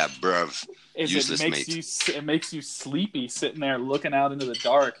 Yeah, bruv. Useless it makes you sleepy sitting there looking out into the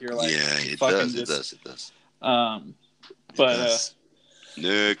dark. You're like, yeah, it does.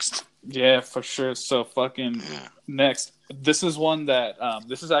 Next. Yeah, for sure. So next. This is one that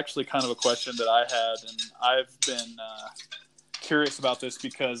this is actually kind of a question that I had, and I've been curious about this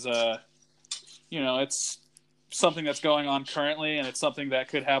because it's something that's going on currently, and it's something that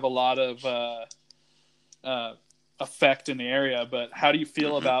could have a lot of effect in the area. But how do you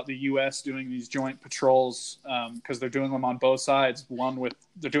feel about the U.S. doing these joint patrols? Because they're doing them on both sides.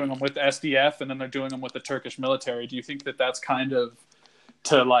 They're doing them with the SDF, and then they're doing them with the Turkish military. Do you think that that's kind of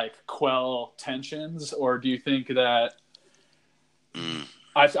to like quell tensions, or do you think that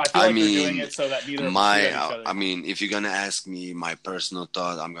I feel like they're doing it so that neither of them shoot at each other? I mean, if you're gonna ask me my personal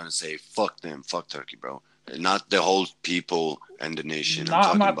thought, I'm gonna say fuck them, fuck Turkey, bro. Not the whole people and the nation.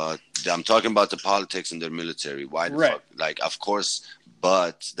 I'm talking about the politics and their military. Why the fuck? Like, of course,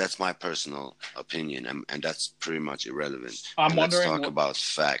 but that's my personal opinion, and that's pretty much irrelevant. Let's talk about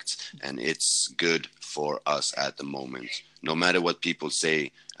facts, and it's good for us at the moment. No matter what people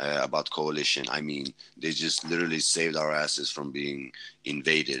say about coalition, I mean, they just literally saved our asses from being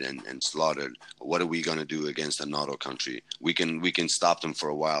invaded and slaughtered. What are we gonna do against a NATO country? We can stop them for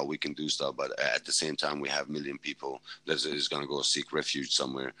a while. We can do stuff, but at the same time, we have a million people that is gonna go seek refuge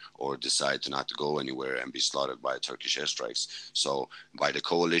somewhere or decide to not to go anywhere and be slaughtered by Turkish airstrikes. So, by the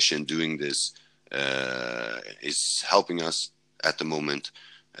coalition doing this is helping us at the moment,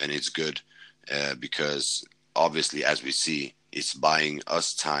 and it's good because obviously, as we see, it's buying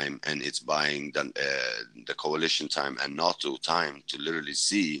us time, and it's buying the coalition time and NATO time to literally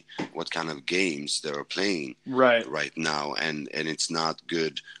see what kind of games they are playing right now, and it's not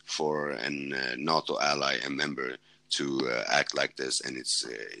good for a NATO ally and member to act like this, and it's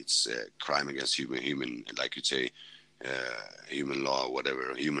crime against human, like you say. Human law,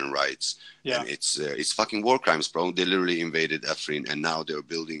 whatever, human rights. Yeah. And it's fucking war crimes, bro. They literally invaded Afrin, and now they're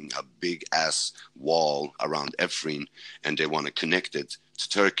building a big ass wall around Afrin, and they want to connect it to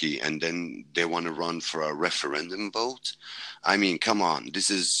Turkey, and then they want to run for a referendum vote. I mean, come on,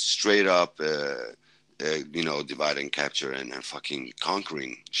 this is straight up divide and capture and fucking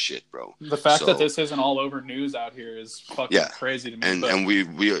conquering shit, bro. The fact that this isn't all over news out here is fucking crazy to me. And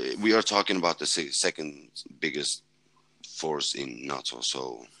we are talking about the second biggest force in NATO,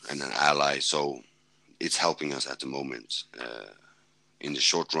 and an ally, so it's helping us at the moment. In the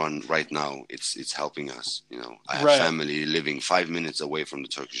short run, right now, it's helping us. I have family living 5 minutes away from the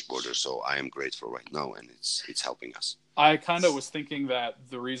Turkish border, so I am grateful right now, and it's helping us. I kind of was thinking that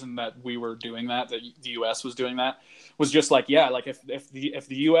the reason that we were doing that the U.S. was doing that, was just like, if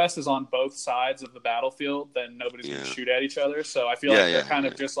the U.S. is on both sides of the battlefield, then nobody's going to shoot at each other. So I feel like they're kind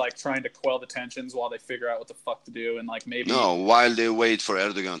of just like trying to quell the tensions while they figure out what the fuck to do, and like maybe while they wait for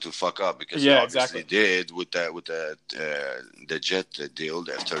Erdogan to fuck up, because he obviously did with the jet deal,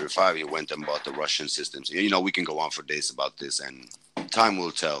 the F-35. He went and bought the Russian systems. We can go on for days about this, and time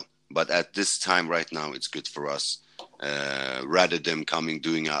will tell. But at this time, right now, it's good for us. Rather than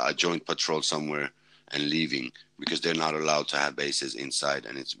doing a joint patrol somewhere and leaving, because they're not allowed to have bases inside,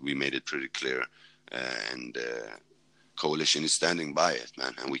 and we made it pretty clear, and coalition is standing by it,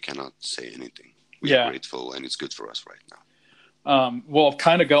 man, and we cannot say anything. We're grateful, and it's good for us right now. Well,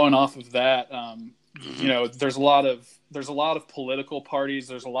 kind of going off of that, there's a lot of political parties.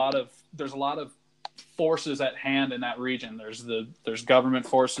 There's a lot of forces at hand in that region. There's government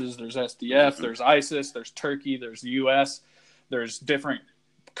forces, there's SDF, there's ISIS, there's Turkey, there's the US, there's different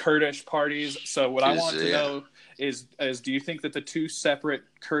Kurdish parties. So what I want to know is do you think that the two separate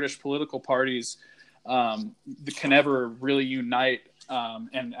Kurdish political parties can ever really unite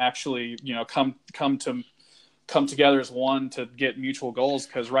and actually come together as one to get mutual goals?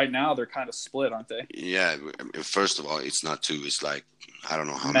 Because right now they're kind of split, aren't they? Yeah, first of all, it's not two, it's like I don't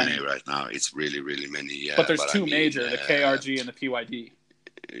know how many right now. It's really, really many. Yeah, but there's two major, the KRG and the PYD.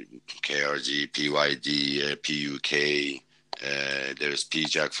 KRG, PYD, PUK, There's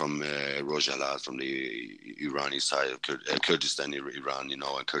Pijak from Rojava, from the Irani side of Kurdistan, Iran, you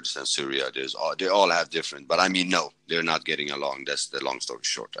know, and Kurdistan, Syria. They all have different, but I mean, no, they're not getting along. That's the long story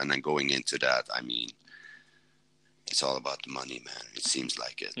short. And then going into that, I mean, it's all about the money, man. It seems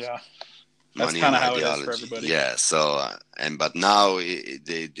like it. Yeah, that's Money kind and of how ideology. it is for everybody. Yeah. So but now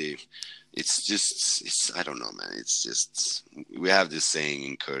it's just I don't know, man. It's just we have this saying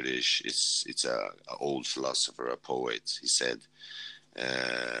in Kurdish. It's a old philosopher, a poet. He said,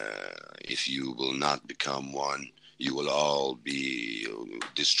 "If you will not become one, you will all be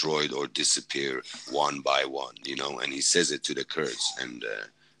destroyed or disappear one by one." You know, and he says it to the Kurds, and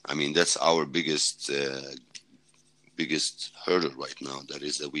I mean that's our biggest hurdle right now. That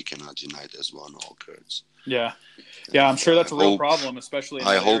is that we cannot unite as one, all Kurds. Yeah, I'm sure that's a real problem, especially in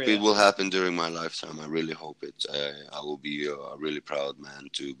that I hope area. it will happen during my lifetime. I really hope it. I will be a really proud man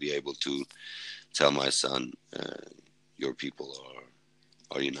to be able to tell my son, your people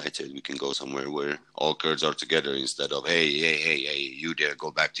are united. We can go somewhere where all Kurds are together instead of, hey, you there, go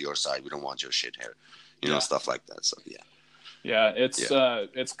back to your side. We don't want your shit here. You know, stuff like that. So, yeah. Yeah,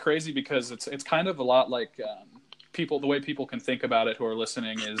 it's crazy because it's kind of a lot like the way people can think about it who are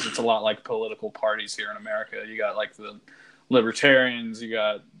listening is it's a lot like political parties here in America. You got like the libertarians, you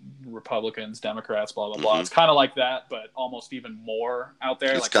got Republicans, Democrats, blah, blah, blah. It's kind of like that, but almost even more out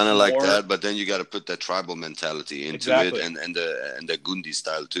there. It's kind of like that, but then you got to put that tribal mentality into it and the Gundi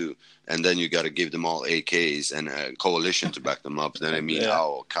style too. And then you got to give them all AKs and a coalition to back them up. Then I mean,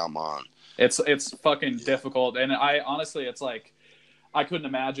 oh, come on. It's fucking difficult. And I honestly, it's like, I couldn't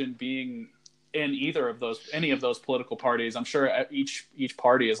imagine being in any of those political parties. I'm sure each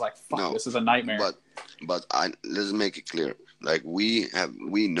party is like, fuck, this is a nightmare. But let's make it clear. Like we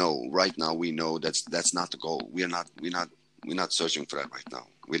know right now. We know that's not the goal. We're not searching for that right now.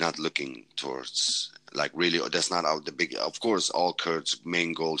 We're not looking towards like really. That's not the big. Of course, all Kurds'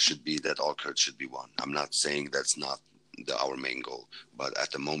 main goal should be that all Kurds should be one. I'm not saying that's not our main goal, but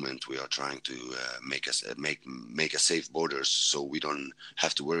at the moment we are trying to make a safe borders so we don't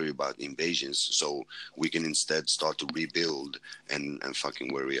have to worry about invasions, so we can instead start to rebuild and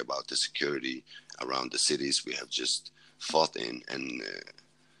fucking worry about the security around the cities we have just fought in and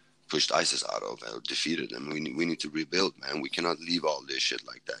pushed ISIS out of or defeated them. We need to rebuild, man. We cannot leave all this shit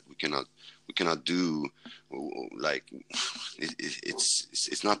like that. We cannot do like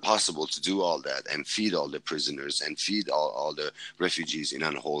it's not possible to do all that and feed all the prisoners and feed all the refugees in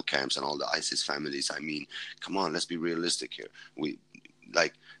unhold camps and all the ISIS families. I mean, come on, let's be realistic here.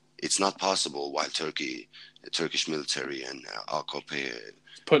 It's not possible while the Turkish military and AKP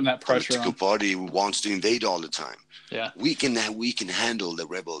putting that pressure political party wants to invade all the time. Yeah, we can handle the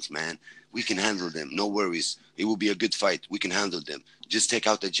rebels, man. We can handle them. No worries. It will be a good fight. We can handle them. Just take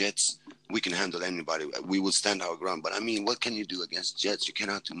out the jets. We can handle anybody. We will stand our ground. But I mean, what can you do against jets? You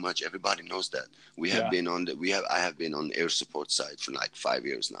cannot do much. Everybody knows that. I have been on the air support side for like 5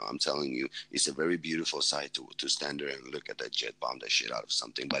 years now. I'm telling you, it's a very beautiful sight to stand there and look at that jet bomb that shit out of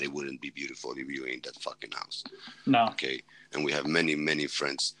something. But it wouldn't be beautiful if you were in that fucking house. No. Okay. And we have many, many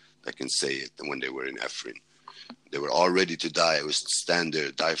friends that can say it when they were in Afrin. They were all ready to die. It was stand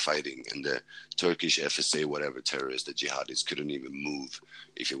there, die fighting. And the Turkish FSA, whatever terrorists, the jihadis, couldn't even move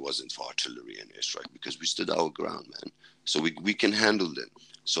if it wasn't for artillery and airstrike because we stood our ground, man. So we can handle them.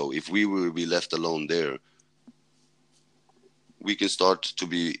 So if we will be left alone there, we can start to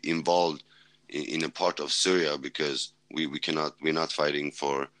be involved in a part of Syria because we're not fighting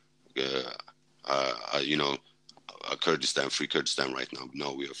for, a Kurdistan, free Kurdistan right now.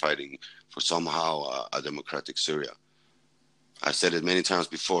 No, we are fighting for somehow a democratic Syria. I said it many times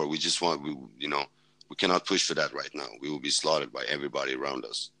before. We cannot push for that right now. We will be slaughtered by everybody around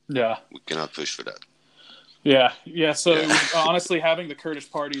us. Yeah. We cannot push for that. Yeah. So honestly, having the Kurdish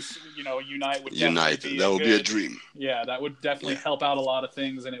parties, unite would definitely be a dream. Yeah, that would definitely help out a lot of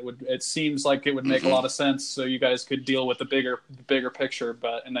things, and it seems like it would make a lot of sense. So you guys could deal with the bigger picture,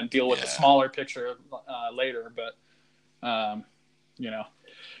 and then deal with the smaller picture later. But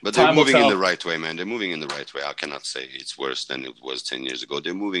But they're moving in the right way, man. They're moving in the right way. I cannot say it's worse than it was 10 years ago.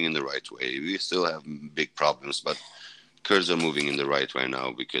 They're moving in the right way. We still have big problems, but Kurds are moving in the right way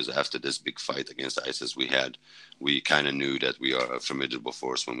now because after this big fight against ISIS we kind of knew that we are a formidable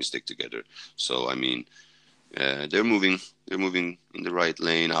force when we stick together. So, I mean, they're moving in the right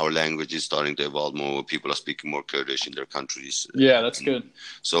lane. Our language is starting to evolve more. People are speaking more Kurdish in their countries. Yeah, that's good.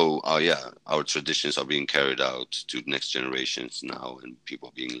 So, our traditions are being carried out to next generations now, and people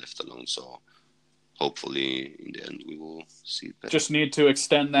are being left alone. So, hopefully, in the end, we will see better. Just need to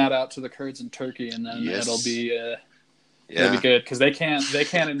extend that out to the Kurds in Turkey, and then it'll be. It'll be good because they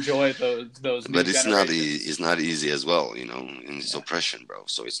can't enjoy those new But generations. it's not easy as well, you know, and it's oppression, bro.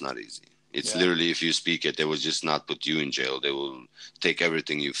 So it's not easy. It's literally, if you speak it, they will just not put you in jail. They will take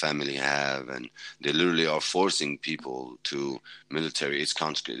everything your family have, and they literally are forcing people to military.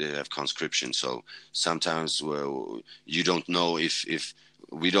 They have conscription. So sometimes, well, you don't know if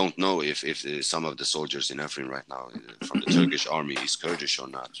we don't know if some of the soldiers in Afrin right now from the Turkish army is Kurdish or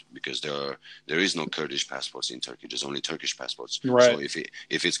not, because there is no Kurdish passports in Turkey. There's only Turkish passports. Right. So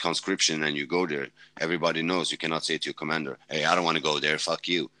if it's conscription and you go there, everybody knows. You cannot say to your commander, "Hey, I don't want to go there. Fuck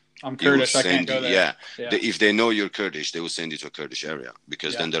you." I'm Kurdish. I can't go there. Yeah. If they know you're Kurdish, they will send you to a Kurdish area,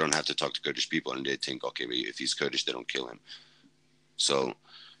 because then they don't have to talk to Kurdish people, and they think, okay, if he's Kurdish, they don't kill him. So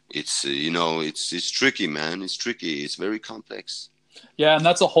it's it's tricky, man. It's tricky. It's very complex. Yeah, and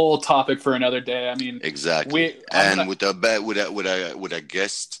that's a whole topic for another day. I mean, exactly. With a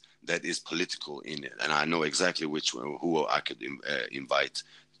guest that is political in it, and I know exactly who I could invite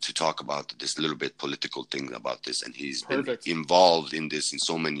to talk about this little bit political thing about this, and he's been involved in this in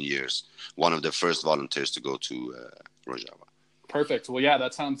so many years. One of the first volunteers to go to Rojava. Perfect. Well, yeah,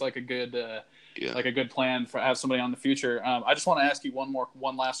 that sounds like a good like a good plan for have somebody on the future. I just want to ask you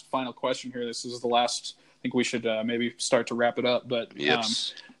one last final question here. This is the last. I think we should maybe start to wrap it up. But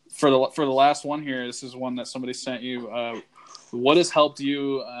for the last one here, this is one that somebody sent you. What has helped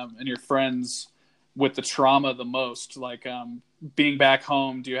you and your friends with the trauma the most? Like being back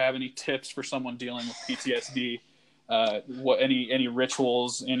home, do you have any tips for someone dealing with PTSD? Any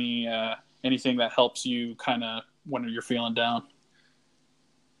rituals, anything that helps you kind of when you're feeling down?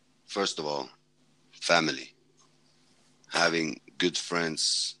 First of all, family, having good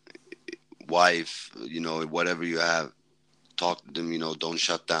friends, wife, whatever you have, talk to them, don't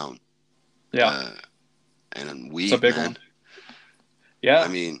shut down. And weed, it's a big one. Yeah. I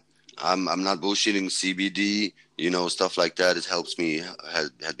mean, I'm not bullshitting. CBD, stuff like that. It helps me.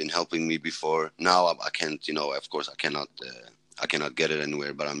 Had been helping me before. Now I can't. Of course, I cannot get it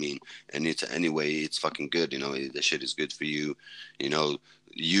anywhere. But I mean, anyway, it's fucking good. The shit is good for you.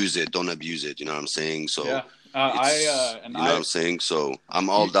 Use it. Don't abuse it. You know what I'm saying? So yeah. what I'm saying. So I'm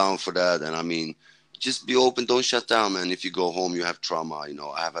all down for that. And I mean, just be open. Don't shut down, man. If you go home, you have trauma. We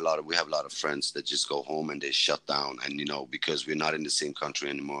have a lot of friends that just go home and they shut down. And, because we're not in the same country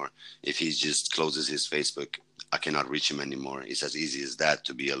anymore, if he just closes his Facebook, I cannot reach him anymore. It's as easy as that,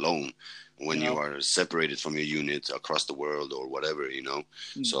 to be alone when you are separated from your unit across the world or whatever,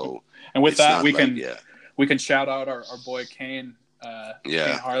 So, and with that, we can shout out our boy Kane.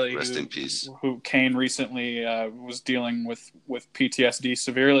 Kane Harley, rest in peace. Who Kane recently was dealing with PTSD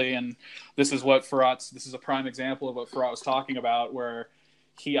severely, and this is a prime example of what Farhat was talking about, where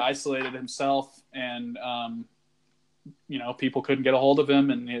he isolated himself, and people couldn't get a hold of him,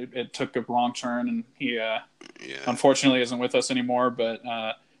 and it took a wrong turn, and he unfortunately isn't with us anymore. But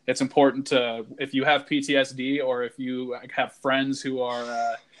it's important to, if you have PTSD or if you have friends who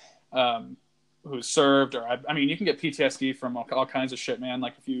are who served, or I mean, you can get PTSD from all kinds of shit, man.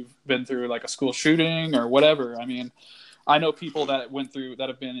 Like if you've been through like a school shooting or whatever. I mean, I know people that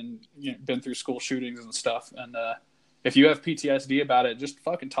have been through school shootings and stuff. And if you have PTSD about it, just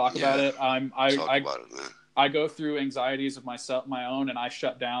fucking talk about it. I go through anxieties of my own, and I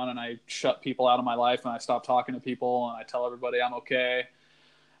shut down and I shut people out of my life, and I stop talking to people, and I tell everybody I'm okay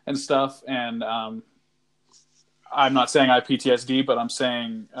and stuff. And I'm not saying I have PTSD, but I'm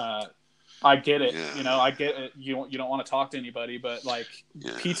saying I get it. I get it. You don't want to talk to anybody, but like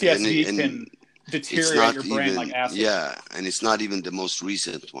PTSD can deteriorate your brain like acid. Yeah, and it's not even the most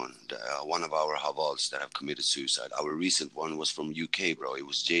recent one. One of our Havals that have committed suicide. Our recent one was from UK, bro. It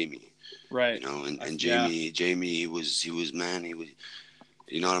was Jamie. Right. And Jamie, he was man. He was,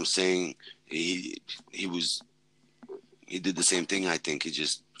 you know what I'm saying? He did the same thing. I think he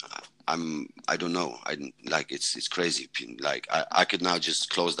just. I don't know. It's crazy. Like I could now just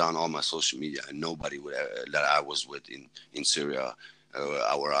close down all my social media, and nobody would that I was with in Syria,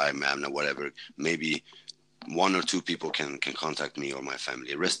 or I'm or whatever. Maybe one or two people can contact me or my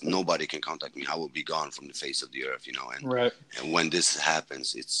family. The rest, nobody can contact me. I will be gone from the face of the earth, And right. And when this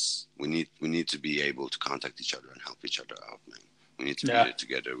happens, we need to be able to contact each other and help each other out, man. We need to be here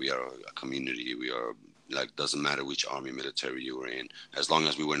together. We are a community. We are. Like, doesn't matter which army, military you were in, as long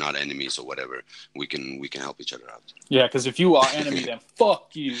as we were not enemies or whatever, we can help each other out. Yeah, because if you are enemy, then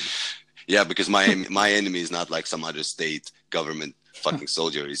fuck you. Yeah, because my enemy is not like some other state government fucking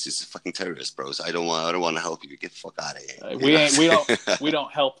soldier. He's just a fucking terrorist, bro. So I don't want to help you. Get the fuck out of here. We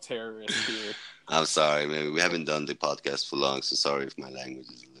don't help terrorists here. I'm sorry, man. We haven't done the podcast for long, so sorry if my language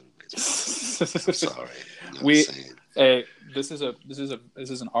is a little bit. I'm sorry. Hey, this is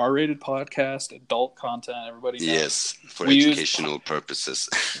an R-rated podcast, adult content. Everybody knows. Yes, for We use- educational purposes.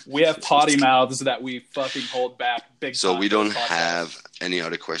 We have potty mouths that we fucking hold back big So time. we for this don't podcast. have any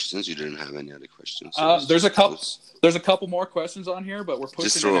other questions. You didn't have any other questions. There's a couple. There's a couple more questions on here, but we're Just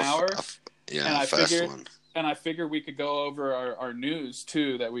pushing throw an hour. a fast one. And I figured we could go over our news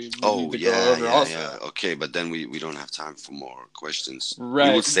too that we need to go over yeah, also. yeah. Okay, but then we don't have time for more questions. Right.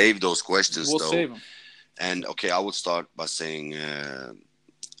 We will save those questions We'll though. save them. And okay, I will start by saying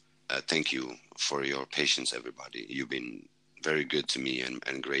thank you for your patience, everybody. You've been very good to me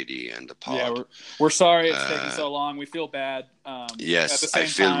and Grady and the pod. Yeah, we're sorry it's taking so long. We feel bad. Yes, at the same I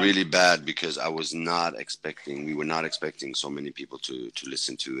feel time, really bad because we were not expecting so many people to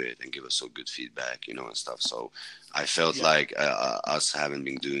listen to it and give us so good feedback, and stuff. So I felt like us having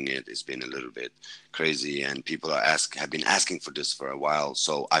been doing it, it's been a little bit crazy, and people have been asking for this for a while.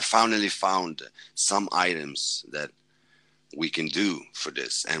 So I finally found some items that we can do for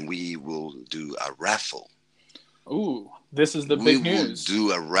this, and we will do a raffle. Ooh, this is the big news. We will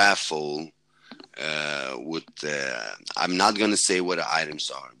do a raffle with I'm not going to say what the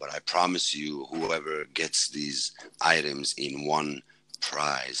items are, but I promise you whoever gets these items in one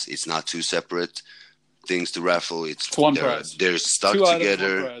prize. It's not two separate things to raffle. It's one prize. They're stuck two together.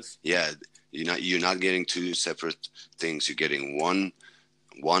 Items, one prize. Yeah, you're not getting two separate things. You're getting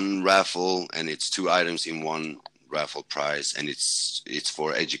one raffle, and it's two items in one raffle prize, and it's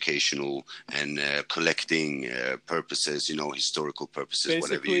for educational and collecting purposes, historical purposes.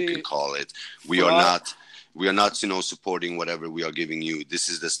 Basically, whatever you can call it. We are not supporting whatever we are giving you. This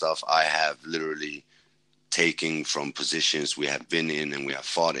is the stuff I have literally taken from positions we have been in and we have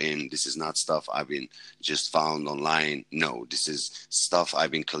fought in. This is not stuff I've been just found online. No, this is stuff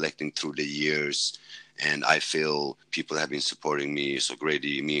I've been collecting through the years, and I feel people have been supporting me. So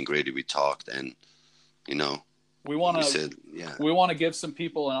me and Grady, we talked, and we want to give some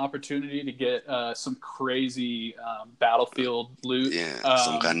people an opportunity to get some crazy battlefield loot. Yeah,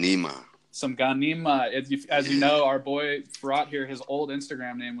 some ganima. Some ganima. As you know, our boy Firat here, his old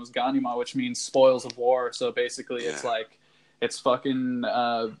Instagram name was Ganima, which means spoils of war. So basically, it's fucking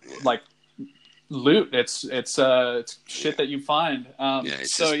like loot. It's shit that you find.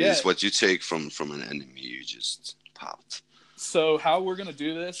 It's what you take from an enemy. You just popped. So how we're gonna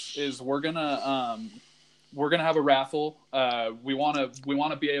do this is we're gonna have a raffle. We want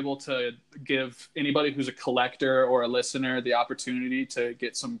to be able to give anybody who's a collector or a listener the opportunity to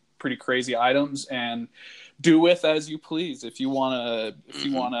get some pretty crazy items and do with as you please. If you want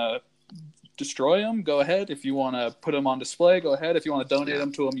to destroy them, go ahead. If you want to put them on display, go ahead. If you want to donate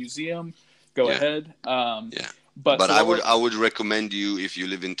them to a museum, go ahead. But I would recommend you, if you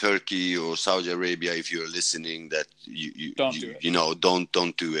live in Turkey or Saudi Arabia, if you're listening, that you don't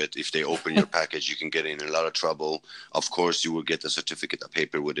do it. If they open your package, you can get in a lot of trouble. Of course, you will get a certificate of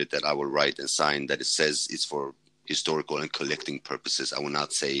paper with it that I will write and sign that it says it's for historical and collecting purposes. I will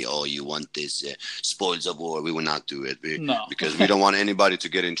not say, oh, you want this spoils of war. We will not do it because we don't want anybody to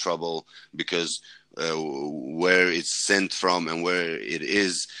get in trouble because where it's sent from and where it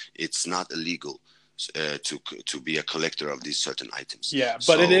is, it's not illegal. To be a collector of these certain items. Yeah,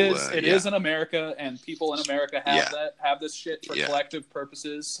 but it is in America, and people in America have this shit for collective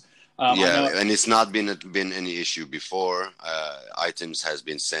purposes. And it's not been any issue before. Items has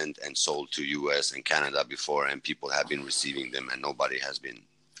been sent and sold to US and Canada before, and people have been receiving them, and nobody has been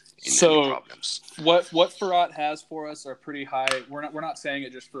in any problems. What Firat has for us are pretty high. We're not saying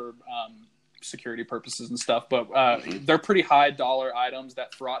it just for security purposes and stuff, but they're pretty high dollar items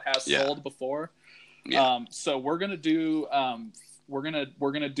that Firat has sold before. Yeah. So we're gonna do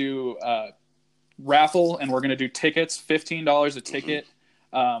raffle, and we're gonna do tickets, $15 a ticket.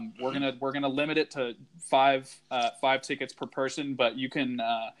 We're gonna limit it to five tickets per person, but you can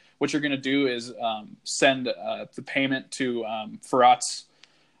what you're gonna do is send the payment to Firat's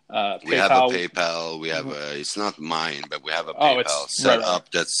PayPal. We have a PayPal. We have it's not mine, but we have a PayPal set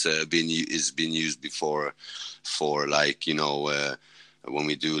up that's been used before for when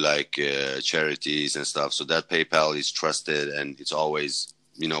we do charities and stuff. So that PayPal is trusted, and it's always,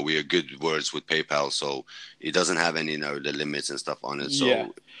 we are good words with PayPal. So it doesn't have any the limits and stuff on it.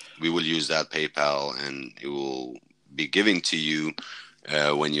 So we will use that PayPal, and it will be given to you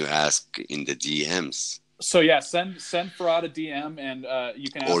when you ask in the DMs. So send Firat a DM, and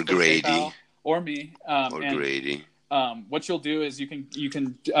you can ask or Grady PayPal, or me. Grady. what you'll do is you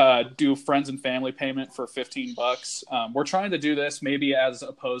can do friends and family payment for $15. We're trying to do this maybe as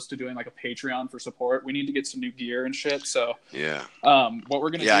opposed to doing like a Patreon for support. We need to get some new gear and shit. So yeah, what we're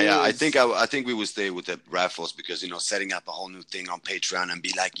gonna do is, I think we would stay with the raffles because setting up a whole new thing on Patreon and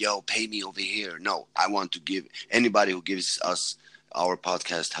be like, yo, pay me over here. No, I want to give anybody who gives us our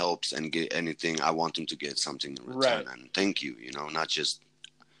podcast helps and get anything. I want them to get something in return, and thank you. Not just.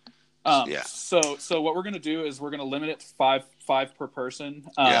 So what we're gonna do is we're gonna limit it to five per person.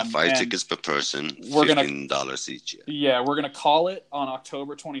 5 tickets per person. We're $15 each. Yeah, we're gonna call it on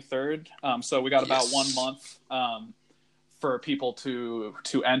October 23rd. So we got about 1 month for people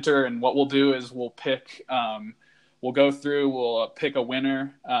to enter. And what we'll do is we'll pick. We'll go through. We'll pick a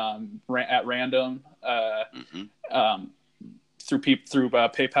winner at random through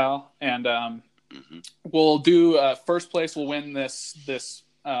PayPal, and we'll do first place will win this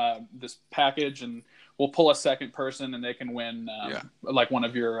package, and we'll pull a second person and they can win like one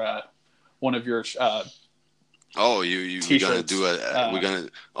of your we're gonna do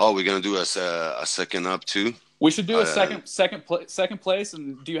we're gonna do a second up too. We should do a second place.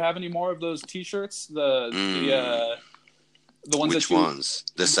 And do you have any more of those t-shirts, the ones? Which ones?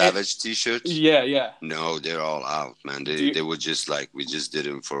 The Savage t-shirts? Yeah. No, they're all out, man. They were just like, we just did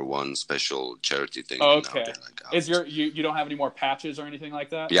them for one special charity thing. Okay. Is you don't have any more patches or anything like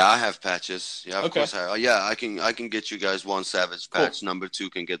that? Yeah, I have patches. Yeah, of course. I can get you guys one Savage patch. Cool. Number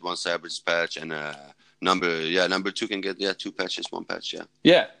 2 can get one Savage patch, and number 2 can get 2 patches, 1 patch.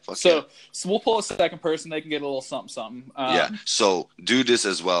 Yeah. So we'll pull a second person. They can get a little something. So do this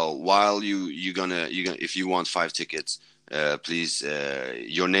as well. While you're gonna if you want 5 tickets. Please,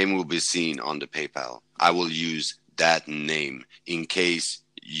 your name will be seen on the PayPal. I will use that name in case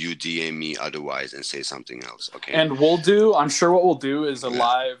you DM me otherwise and say something else. Okay. And I'm sure what we'll do is a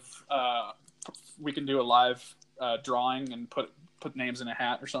live. We can do a live drawing and put names in a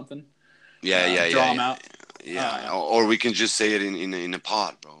hat or something. Draw them out. Yeah, or we can just say it in a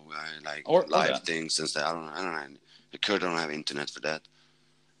pod, bro. Live things since I don't know. Kurt don't have internet for that.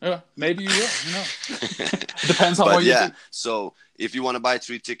 Yeah, maybe you will. Depends on what you think. So if you want to buy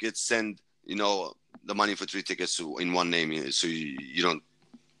 3 tickets, send the money for 3 tickets in one name, so you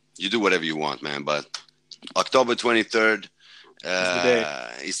do whatever you want, man. But October 23rd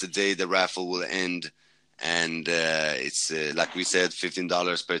is the day the raffle will end, and it's like we said,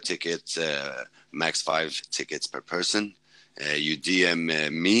 $15 per ticket, max 5 tickets per person. You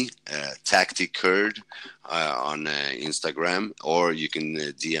DM me, Tactic Kurd, on Instagram, or you can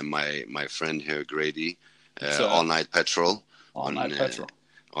DM my friend here, Grady, All Night Petrol, on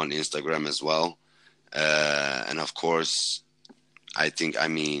Instagram as well. And of course,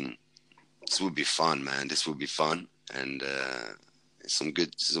 this would be fun, man. This would be fun, and some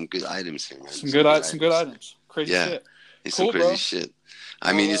good items here, man. Some good items. Crazy shit. It's some crazy shit.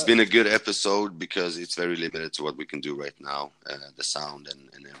 It's been a good episode because it's very limited to what we can do right now, the sound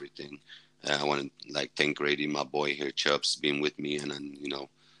and everything. I want to thank Grady, my boy here, Chubbs, being with me, and then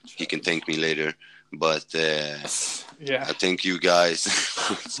he can thank me later. But I thank you guys.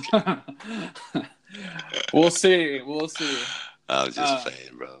 We'll see. I was just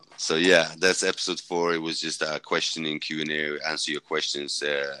playing, bro. So that's episode 4. It was just a questioning Q&A, answer your questions.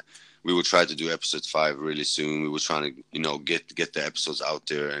 We will try to do episode 5 really soon. We were trying to, get the episodes out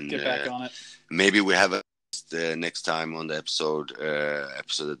there and get back on it. Maybe we have the next time on the episode at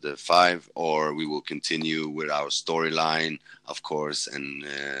the 5, or we will continue with our storyline, of course. And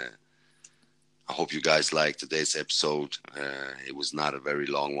I hope you guys liked today's episode. It was not a very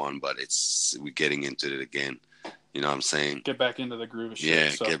long one, but we're getting into it again. You know what I'm saying? Get back into the groove of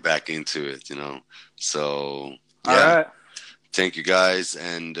shit. Yeah, get back into it. So all right. Thank you guys,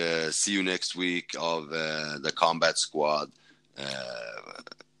 and see you next week of the Combat Squad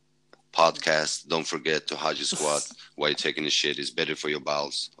podcast. Don't forget to Haji squat while you're taking a shit. It's better for your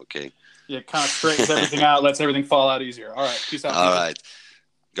bowels, okay? Yeah, kind of straightens everything out, lets everything fall out easier. All right, peace out. All right.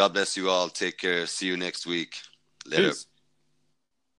 God bless you all. Take care. See you next week. Later. Peace.